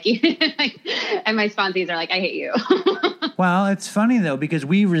real. Like, and my sponsees are like, I hate you. Well, it's funny though, because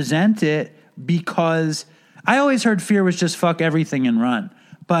we resent it because I always heard fear was just fuck everything and run.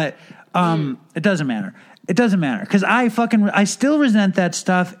 But it doesn't matter. It doesn't matter because I still resent that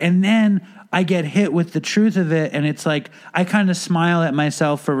stuff, and then I get hit with the truth of it, and it's like I kind of smile at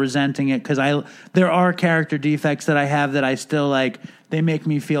myself for resenting it because there are character defects that I have that I still like. They make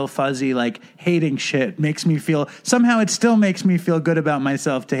me feel fuzzy. Like hating shit makes me feel somehow. It still makes me feel good about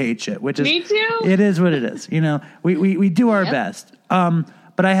myself to hate shit, which is me too. It is what it is. You know, we do our best.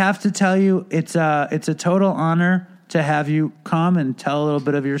 But I have to tell you, it's a total honor to have you come and tell a little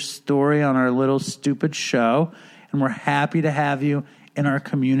bit of your story on our little stupid show. And we're happy to have you in our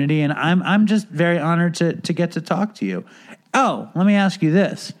community. And I'm just very honored to get to talk to you. Oh, let me ask you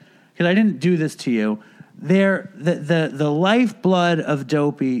this, because I didn't do this to you. The lifeblood of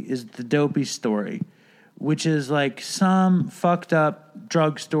Dopey is the Dopey story, which is like some fucked up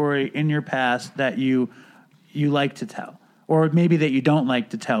drug story in your past that you like to tell. Or maybe that you don't like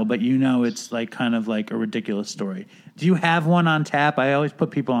to tell, but you know it's like kind of like a ridiculous story. Do you have one on tap? I always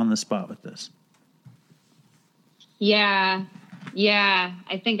put people on the spot with this. Yeah.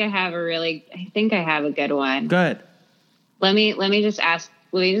 I think I have a good one. Good. Let me just ask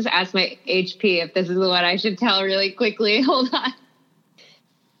my HP if this is the one I should tell really quickly. Hold on.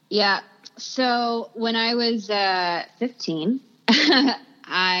 Yeah. So when I was 15,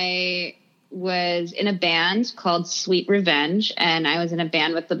 I was in a band called Sweet Revenge, and I was in a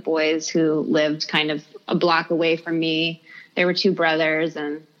band with the boys who lived kind of a block away from me. They were two brothers,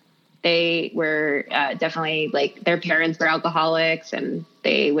 and they were definitely like their parents were alcoholics, and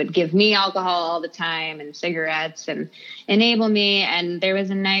they would give me alcohol all the time and cigarettes and enable me. And there was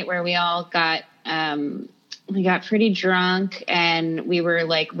a night where we all got pretty drunk, and we were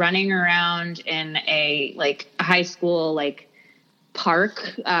like running around in a like high school like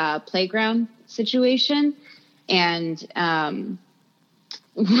park playground situation. And I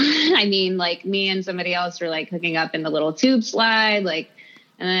mean, like me and somebody else were like hooking up in the little tube slide, like,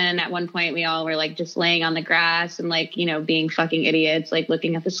 and then at one point we all were like just laying on the grass and like, you know, being fucking idiots, like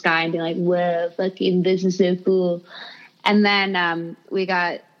looking at the sky and being like, whoa, fucking this is so cool. And then we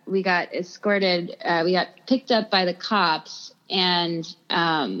got escorted, we got picked up by the cops, and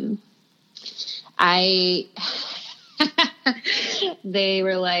I they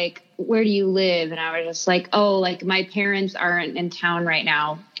were like, where do you live? And I was just like, oh, like my parents aren't in town right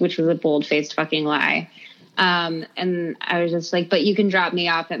now, which was a bold-faced fucking lie. And I was just like, but you can drop me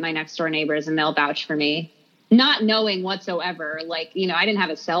off at my next door neighbors and they'll vouch for me. Not knowing whatsoever, like, you know, I didn't have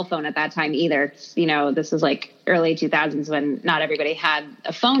a cell phone at that time either. You know, this was like early 2000s when not everybody had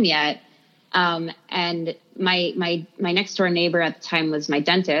a phone yet. And my next door neighbor at the time was my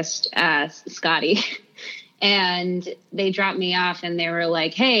dentist, Scotty. And they dropped me off and they were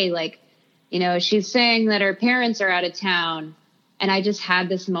like, hey, like, you know, she's saying that her parents are out of town. And I just had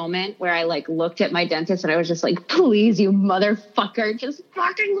this moment where I like looked at my dentist and I was just like, please, you motherfucker, just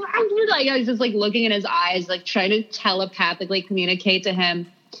fucking, like, I was just like looking in his eyes, like trying to telepathically communicate to him.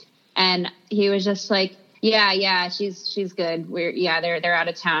 And he was just like, yeah, she's good. They're out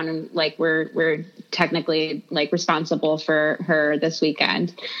of town. And like, we're technically like responsible for her this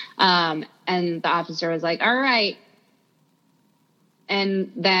weekend. And the officer was like, all right.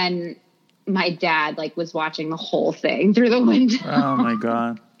 And then my dad like was watching the whole thing through the window. Oh my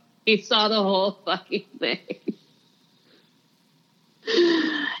God. He saw the whole fucking thing.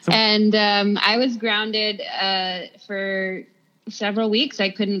 And I was grounded for several weeks. I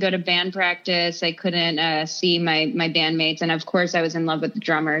couldn't go to band practice. I couldn't see my bandmates. And of course I was in love with the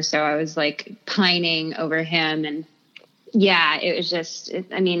drummer. So I was like pining over him. And yeah, it was just,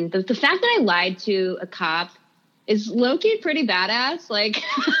 the fact that I lied to a cop is low-key pretty badass. Like,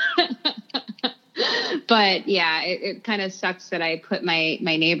 but yeah, it kind of sucks that I put my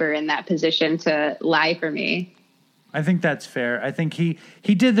neighbor in that position to lie for me. I think that's fair. I think he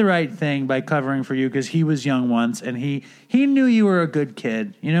did the right thing by covering for you because he was young once and he knew you were a good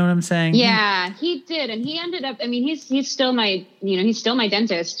kid. You know what I'm saying? Yeah, he did. And he ended up, he's still my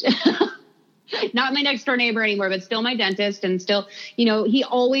dentist. Not my next door neighbor anymore, but still my dentist. And still, he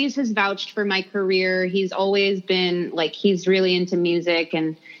always has vouched for my career. He's always been like, he's really into music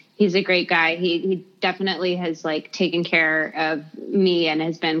and he's a great guy. He definitely has like taken care of me and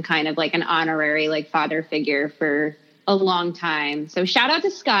has been kind of like an honorary like father figure for a long time. So shout out to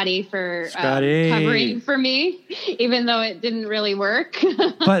Scotty for covering for me, even though it didn't really work.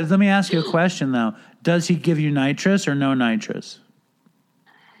 But let me ask you a question though. Does he give you nitrous or no nitrous?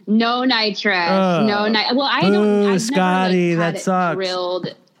 No nitrous. Well, I don't. I've Scotty, never, that sucks.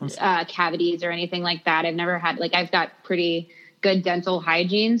 Drilled cavities or anything like that. I've never had I've got pretty good dental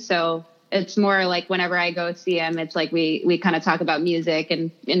hygiene, so it's more like whenever I go see him, it's like we kind of talk about music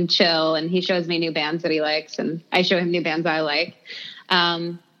and chill, and he shows me new bands that he likes, and I show him new bands I like.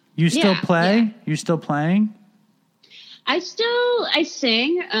 You still play? Yeah. You're still playing? I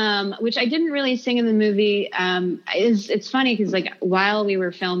sing, which I didn't really sing in the movie. It's funny because like while we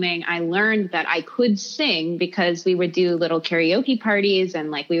were filming, I learned that I could sing because we would do little karaoke parties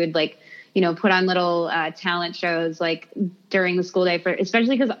and like we would like, put on little talent shows like during the school day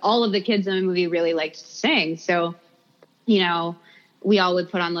especially because all of the kids in the movie really liked to sing. So, we all would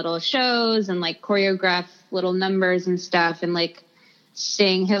put on little shows and like choreograph little numbers and stuff and like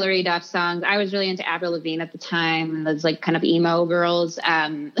sing Hillary Duff songs. I was really into Avril Lavigne at the time and those like kind of emo girls,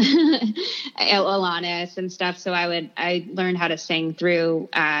 Alanis and stuff. So I learned how to sing through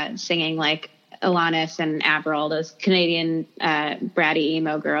singing like Alanis and Avril, those Canadian bratty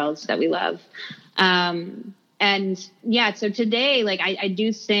emo girls that we love. And yeah, so today, like I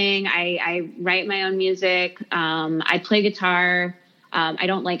do sing, I write my own music. I play guitar. I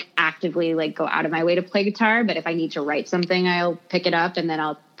don't like actively like go out of my way to play guitar, but if I need to write something, I'll pick it up and then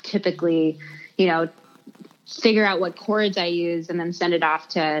I'll typically, figure out what chords I use and then send it off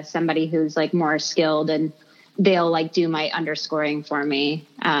to somebody who's like more skilled and they'll like do my underscoring for me.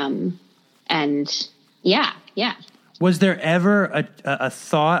 And yeah. Was there ever a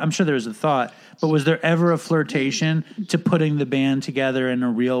thought? I'm sure there was a thought, but was there ever a flirtation to putting the band together in a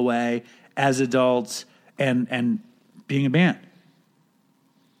real way as adults and being a band?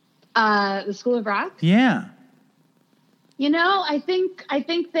 The School of Rock? Yeah. I think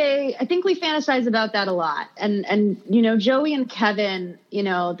we fantasize about that a lot. And Joey and Kevin,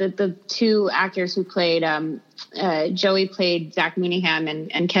 the two actors who played, Joey played Zach Mooneyham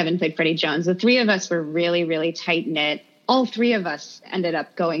and Kevin played Freddie Jones. The three of us were really, really tight knit. All three of us ended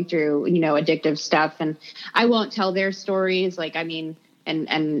up going through, addictive stuff, and I won't tell their stories. I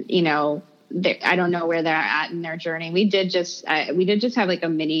don't know where they're at in their journey. We did just have like a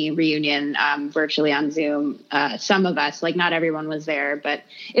mini reunion, virtually on Zoom. Some of us, like not everyone was there, but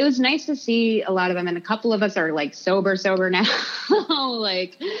it was nice to see a lot of them. And a couple of us are like sober now,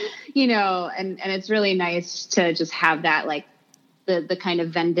 and it's really nice to just have that, like the kind of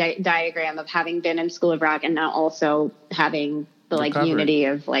Venn diagram of having been in School of Rock and now also having the like unity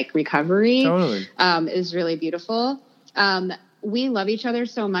of like recovery. Totally. Is really beautiful. We love each other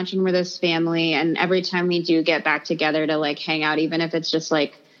so much, and we're this family. And every time we do get back together to like hang out, even if it's just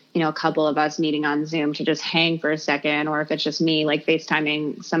like, a couple of us meeting on Zoom to just hang for a second, or if it's just me like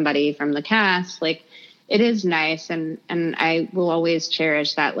FaceTiming somebody from the cast, like it is nice. And I will always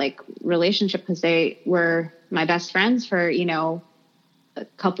cherish that like relationship, because they were my best friends for, a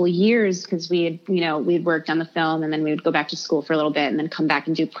couple of years, because we'd worked on the film, and then we would go back to school for a little bit and then come back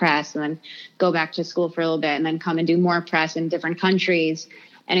and do press, and then go back to school for a little bit and then come and do more press in different countries.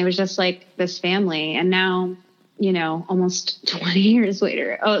 And it was just like this family. And now, almost 20 years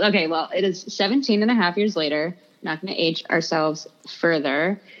later, it is 17 and a half years later, not going to age ourselves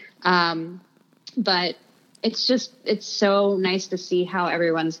further. But it's so nice to see how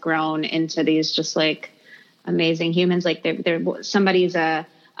everyone's grown into these just like amazing humans. Like somebody's a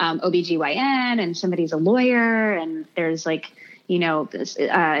OBGYN, and somebody's a lawyer, and there's like, this,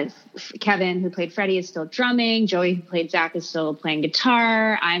 Kevin, who played Freddie, is still drumming. Joey, who played Zach, is still playing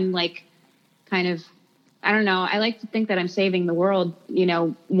guitar. I'm like kind of, I don't know. I like to think that I'm saving the world,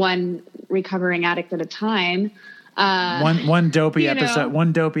 one recovering addict at a time. One dopey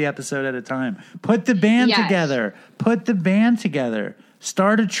episode at a time. Put the band together.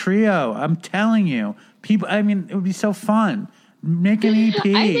 Start a trio. I'm telling you. People, I mean, it would be so fun. Make an EP.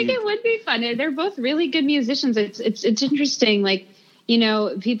 I think it would be fun. They're both really good musicians. It's interesting. Like,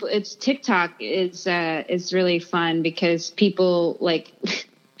 people, it's TikTok is really fun, because people like,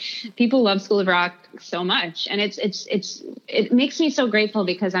 people love School of Rock so much. And it makes me so grateful,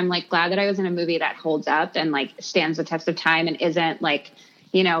 because I'm like glad that I was in a movie that holds up and like stands the test of time and isn't like,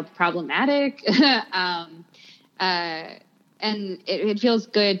 problematic. And it feels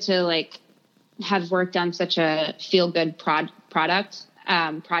good to like have worked on such a feel-good project.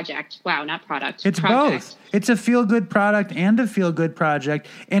 Wow, not product. It's project. Both. It's a feel-good product and a feel-good project,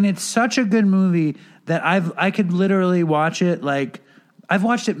 and it's such a good movie that I could literally watch it. Like, I've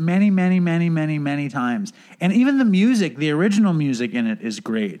watched it many, many, many, many, many times, and even the music, the original music in it is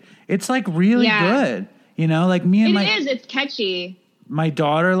great. It's like really good. Like me and it's catchy. My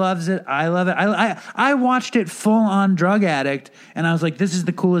daughter loves it. I love it. I watched it full on drug addict, and I was like, this is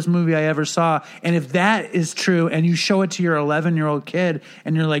the coolest movie I ever saw. And if that is true, and you show it to your 11-year-old kid,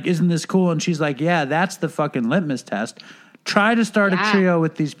 and you're like, isn't this cool? And she's like, yeah, that's the fucking litmus test. Try to start a trio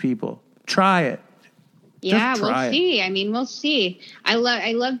with these people. Try it. Yeah, we'll see. I mean, we'll see. I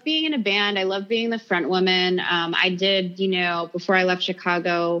love being in a band. I love being the front woman. I did, before I left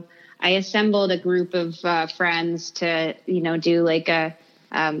Chicago, I assembled a group of friends to, do like a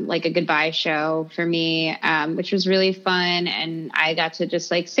goodbye show for me, which was really fun. And I got to just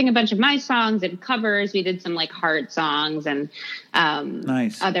like sing a bunch of my songs and covers. We did some like Heart songs and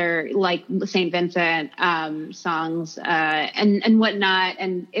other like St. Vincent songs and whatnot.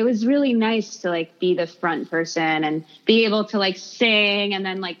 And it was really nice to like be the front person and be able to like sing and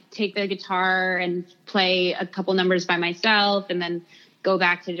then like take the guitar and play a couple numbers by myself, and then go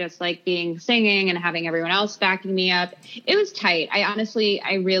back to just like singing and having everyone else backing me up. It was tight.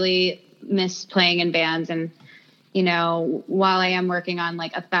 I really miss playing in bands. And, while I am working on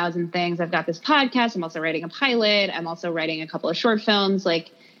like 1,000 things, I've got this podcast. I'm also writing a pilot. I'm also writing a couple of short films.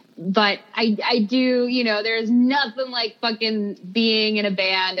 But I do, there's nothing like fucking being in a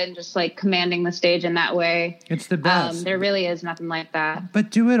band and just like commanding the stage in that way. It's the best. There really is nothing like that. But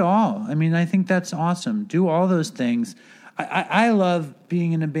do it all. I mean, I think that's awesome. Do all those things. I love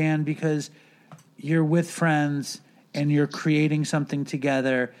being in a band because you're with friends and you're creating something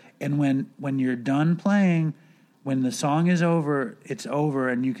together. And when you're done playing, when the song is over, it's over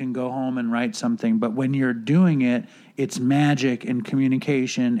and you can go home and write something. But when you're doing it, it's magic and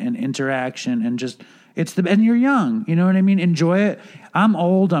communication and interaction and just and you're young. You know what I mean? Enjoy it. I'm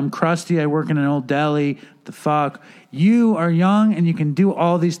old. I'm crusty. I work in an old deli. The fuck. You are young and you can do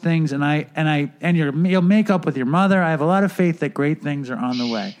all these things. And you'll make up with your mother. I have a lot of faith that great things are on the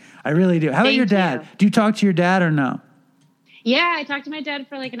way. I really do. How about your dad? Do you talk to your dad or no? Yeah, I talked to my dad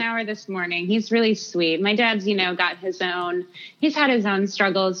for like an hour this morning. He's really sweet. My dad's, he's had his own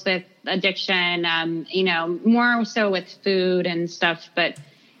struggles with addiction, more so with food and stuff, but,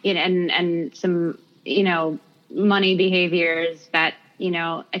 and some, money behaviors that,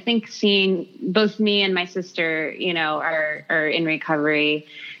 I think seeing both me and my sister, are in recovery.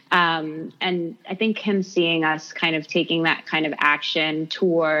 And I think him seeing us kind of taking that kind of action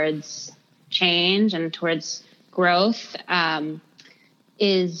towards change and towards growth,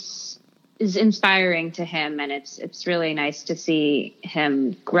 is inspiring to him. And it's really nice to see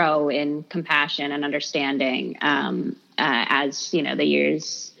him grow in compassion and understanding, as, the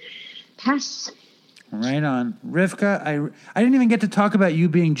years pass. Right on. Rivka, I didn't even get to talk about you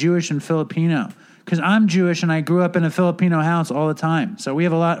being Jewish and Filipino. because I'm Jewish and I grew up in a Filipino house all the time. So we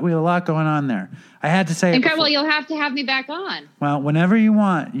have a lot going on there. I had to say it Okay, well, you'll have to have me back on. Well, whenever you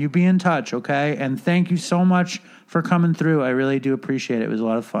want, you be in touch, okay? And thank you so much for coming through. I really do appreciate it. It was a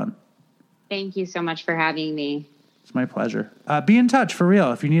lot of fun. Thank you so much for having me. It's my pleasure. Be in touch, for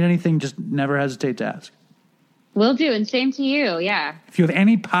real. If you need anything, just never hesitate to ask. Will do, and same to you, yeah. If you have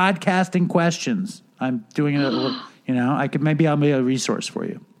any podcasting questions, I'm doing it, I'll be a resource for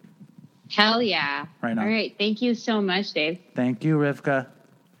you. Hell yeah. Right on. All right, thank you so much, Dave. Thank you, Rivka.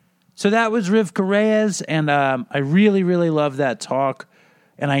 So that was Rivka Reyes, and I really, really love that talk.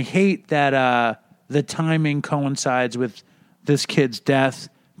 And I hate that the timing coincides with this kid's death,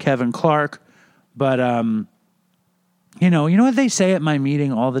 Kevin Clark. But, you know what they say at my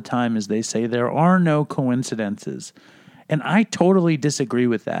meeting all the time is they say there are no coincidences. And I totally disagree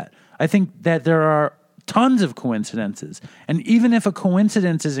with that. I think that there are tons of coincidences. And even if a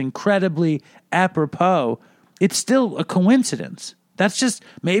coincidence is incredibly apropos, it's still a coincidence. That's just,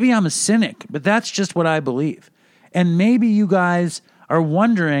 maybe I'm a cynic, but that's just what I believe. And maybe you guys are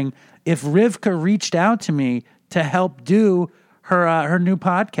wondering if Rivka reached out to me to help do her new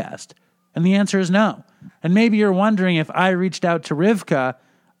podcast. And the answer is no. And maybe you're wondering if I reached out to Rivka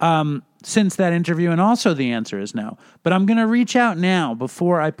since that interview, and also the answer is no. But I'm going to reach out now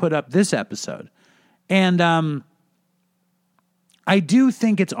before I put up this episode. And I do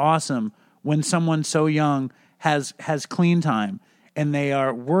think it's awesome when someone so young has clean time and they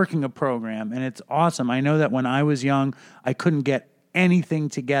are working a program, and it's awesome. I know that when I was young, I couldn't get anything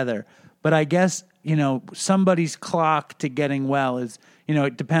together. But I guess, somebody's clock to getting well is,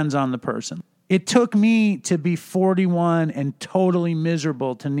 it depends on the person. It took me to be 41 and totally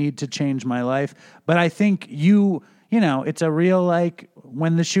miserable to need to change my life. But I think it's a real,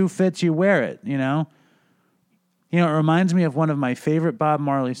 when the shoe fits, you wear it, it reminds me of one of my favorite Bob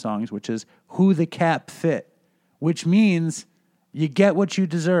Marley songs, which is Who the Cap Fit, which means you get what you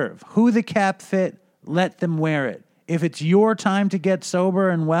deserve. Who the cap fit, let them wear it. If it's your time to get sober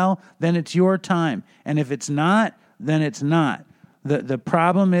and well, then it's your time. And if it's not, then it's not. The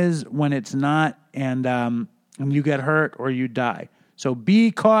problem is when it's not and you get hurt or you die. So be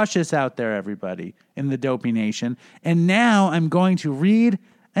cautious out there, everybody, in the Dopey Nation. And now I'm going to read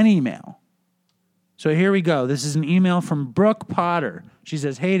an email. So here we go. This is an email from Brooke Potter. She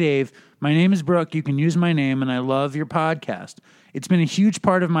says, "Hey, Dave, my name is Brooke. You can use my name, and I love your podcast. It's been a huge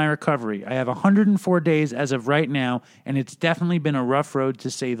part of my recovery. I have 104 days as of right now, and it's definitely been a rough road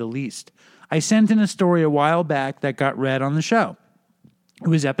to say the least. I sent in a story a while back that got read on the show. It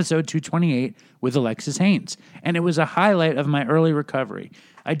was episode 228 with Alexis Haynes, and it was a highlight of my early recovery.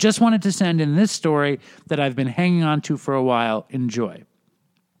 I just wanted to send in this story that I've been hanging on to for a while. Enjoy.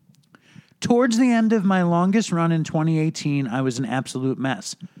 Towards the end of my longest run in 2018, I was an absolute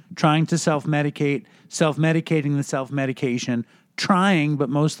mess. Trying to self-medicate, self-medicating the self-medication, trying but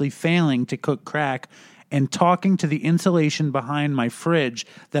mostly failing to cook crack, and talking to the insulation behind my fridge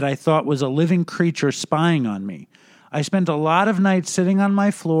that I thought was a living creature spying on me. I spent a lot of nights sitting on my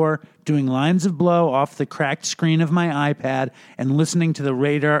floor, doing lines of blow off the cracked screen of my iPad and listening to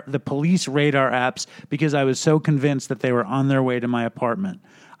the police radar apps because I was so convinced that they were on their way to my apartment.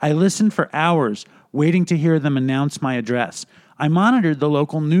 I listened for hours, waiting to hear them announce my address. I monitored the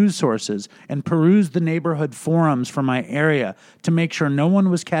local news sources and perused the neighborhood forums from my area to make sure no one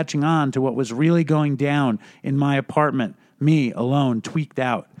was catching on to what was really going down in my apartment, me alone, tweaked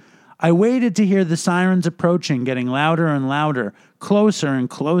out. I waited to hear the sirens approaching, getting louder and louder, closer and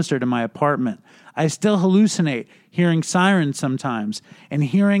closer to my apartment. I still hallucinate hearing sirens sometimes, and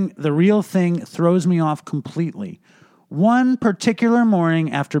hearing the real thing throws me off completely. One particular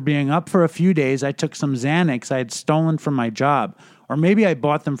morning, after being up for a few days, I took some Xanax I had stolen from my job, or maybe I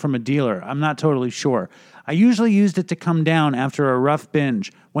bought them from a dealer. I'm not totally sure. I usually used it to come down after a rough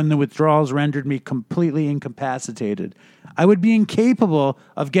binge when the withdrawals rendered me completely incapacitated. I would be incapable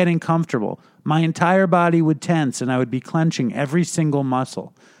of getting comfortable. My entire body would tense and I would be clenching every single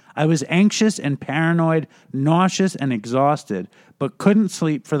muscle. I was anxious and paranoid, nauseous and exhausted, but couldn't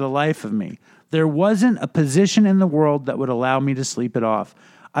sleep for the life of me. There wasn't a position in the world that would allow me to sleep it off.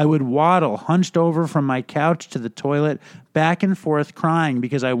 I would waddle hunched over from my couch to the toilet, back and forth crying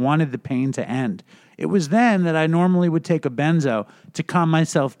because I wanted the pain to end. It was then that I normally would take a benzo to calm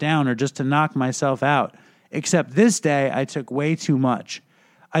myself down or just to knock myself out. Except this day, I took way too much.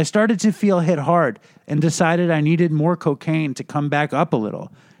 I started to feel hit hard and decided I needed more cocaine to come back up a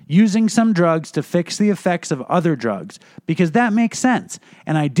little, using some drugs to fix the effects of other drugs, because that makes sense,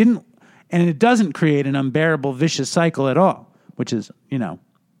 and it doesn't create an unbearable vicious cycle at all, which is,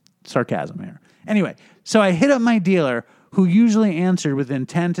 sarcasm here. Anyway, so I hit up my dealer, who usually answered within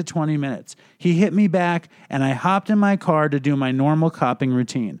 10 to 20 minutes. He hit me back, and I hopped in my car to do my normal copping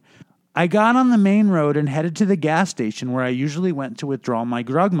routine. I got on the main road and headed to the gas station where I usually went to withdraw my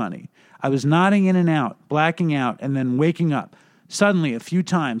drug money. I was nodding in and out, blacking out, and then waking up suddenly a few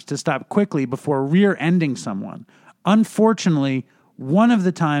times to stop quickly before rear-ending someone. Unfortunately, one of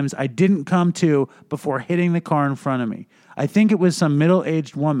the times I didn't come to before hitting the car in front of me. I think it was some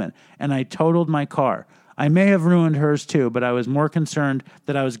middle-aged woman, and I totaled my car. I may have ruined hers too, but I was more concerned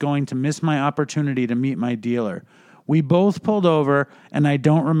that I was going to miss my opportunity to meet my dealer. We both pulled over, and I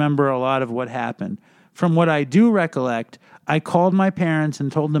don't remember a lot of what happened. From what I do recollect, I called my parents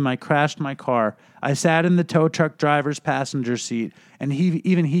and told them I crashed my car. I sat in the tow truck driver's passenger seat, and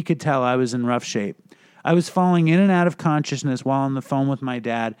even he could tell I was in rough shape. I was falling in and out of consciousness while on the phone with my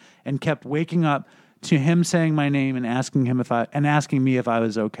dad, and kept waking up to him saying my name and asking me if I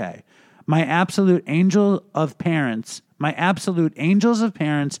was okay. My absolute angels of parents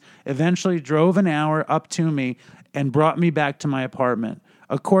eventually drove an hour up to me and brought me back to my apartment.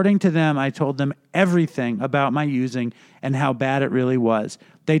 According to them, I told them everything about my using and how bad it really was.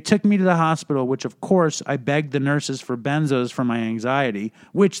 They took me to the hospital, which of course I begged the nurses for benzos for my anxiety,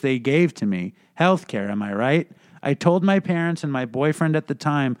 which they gave to me. Healthcare, am I right? I told my parents and my boyfriend at the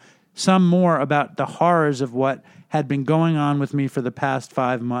time some more about the horrors of what had been going on with me for the past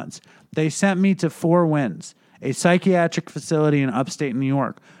 5 months. They sent me to Four Winds, a psychiatric facility in upstate New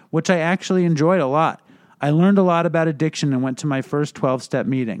York, which I actually enjoyed a lot. I learned a lot about addiction and went to my first 12-step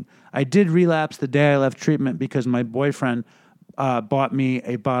meeting. I did relapse the day I left treatment because my boyfriend bought me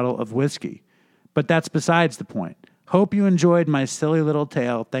a bottle of whiskey. But that's besides the point. Hope you enjoyed my silly little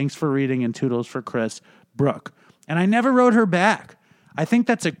tale. Thanks for reading, and toodles for Chris, Brooke. And I never wrote her back. I think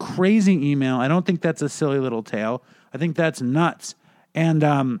that's a crazy email. I don't think that's a silly little tale. I think that's nuts. And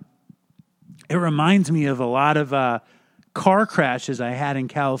it reminds me of a lot of car crashes I had in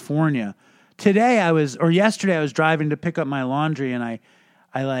California. Yesterday I was driving to pick up my laundry, and I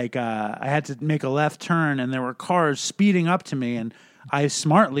had to make a left turn, and there were cars speeding up to me, and I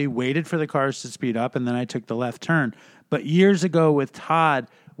smartly waited for the cars to speed up, and then I took the left turn. But years ago with Todd,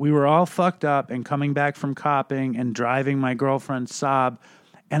 we were all fucked up and coming back from copping and driving my girlfriend's Saab,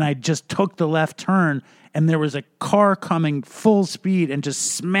 and I just took the left turn, and there was a car coming full speed and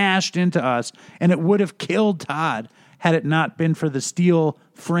just smashed into us, and it would have killed Todd had it not been for the steel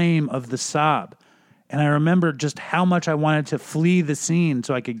frame of the Saab. And I remember just how much I wanted to flee the scene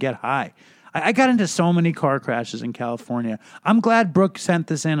so I could get high. I got into so many car crashes in California. I'm glad Brooke sent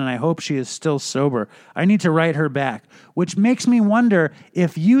this in, and I hope she is still sober. I need to write her back, which makes me wonder,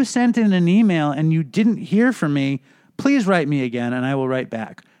 if you sent in an email and you didn't hear from me, please write me again, and I will write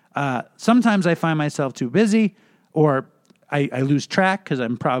back. Sometimes I find myself too busy, or I lose track because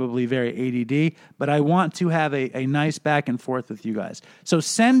I'm probably very ADD, but I want to have a nice back and forth with you guys. So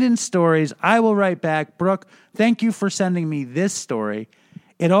send in stories. I will write back. Brooke, thank you for sending me this story.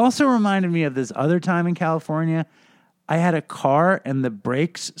 It also reminded me of this other time in California. I had a car and the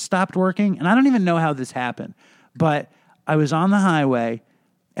brakes stopped working, and I don't even know how this happened, but I was on the highway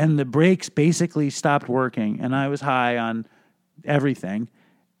and the brakes basically stopped working, and I was high on everything,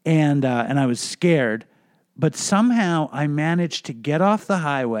 and I was scared. But somehow I managed to get off the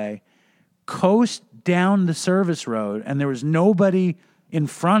highway, coast down the service road, and there was nobody in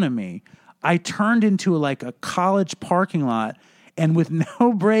front of me. I turned into like a college parking lot, and with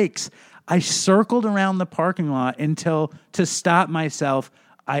no brakes, I circled around the parking lot until, to stop myself,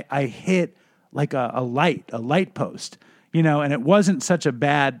 I hit like a light post. And it wasn't such a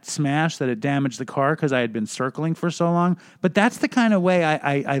bad smash that it damaged the car because I had been circling for so long. But that's the kind of way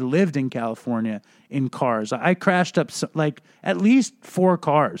I lived in California in cars. I crashed up at least 4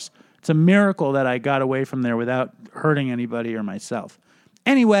 cars. It's a miracle that I got away from there without hurting anybody or myself.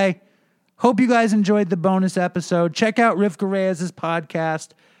 Anyway, hope you guys enjoyed the bonus episode. Check out Rivka Reyes' podcast.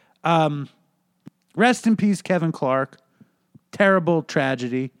 Rest in peace, Kevin Clark. Terrible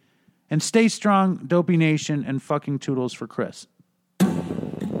tragedy. And stay strong, Dopey Nation, and fucking toodles for Chris.